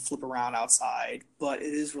costume and flip around outside. But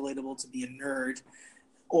it is relatable to be a nerd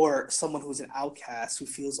or someone who's an outcast who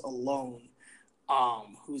feels alone,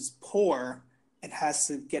 who's poor and has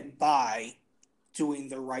to get by doing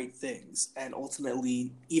the right things. And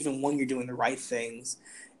ultimately, even when you're doing the right things,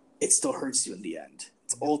 it still hurts you in the end.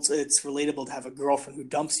 It's relatable to have a girlfriend who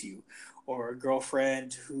dumps you, or a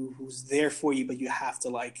girlfriend who's there for you, but you have to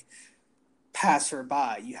like pass her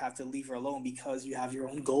by. You have to leave her alone because you have your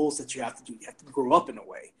own goals that you have to do. You have to grow up in a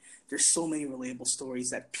way. There's so many relatable stories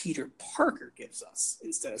that Peter Parker gives us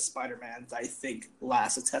instead of Spider-Man that I think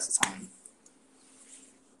last a test of time.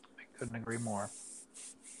 I couldn't agree more.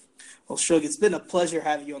 Well, Shug, it's been a pleasure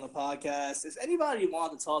having you on the podcast. If anybody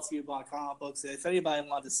wanted to talk to you about comic books, if anybody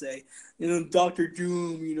wanted to say, Doctor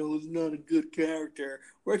Doom, is not a good character,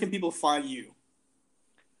 where can people find you?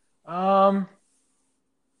 Well,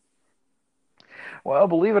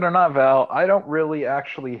 believe it or not, Val, I don't really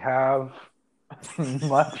actually have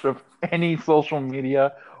much of any social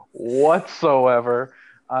media whatsoever.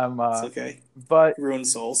 It's okay. But Ruined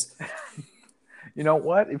souls. you know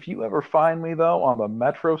what? If you ever find me, though, on the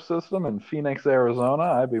metro system in Phoenix, Arizona,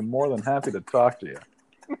 I'd be more than happy to talk to you.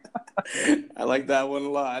 I like that one a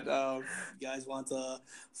lot. If you guys want to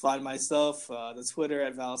find myself, the Twitter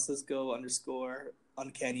at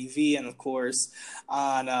 @ValCisco__UncannyV, and of course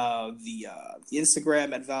on the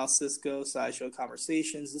Instagram at ValCisco Sideshow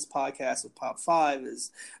Conversations. This podcast with Pop 5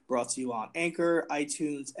 is brought to you on Anchor,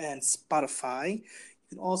 iTunes, and Spotify.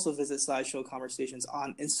 You can also visit Sideshow Conversations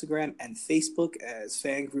on Instagram and Facebook as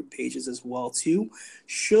fan group pages as well too.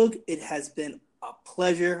 Shug, it has been a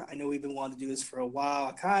pleasure. I know we've been wanting to do this for a while.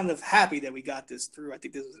 I'm kind of happy that we got this through. I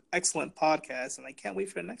think this was an excellent podcast, and I can't wait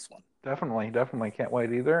for the next one. Definitely can't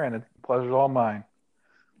wait either, and it's a pleasure all mine.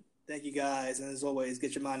 Thank you guys, and as always,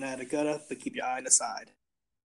 get your mind out of the gutter, but keep your eye on the side.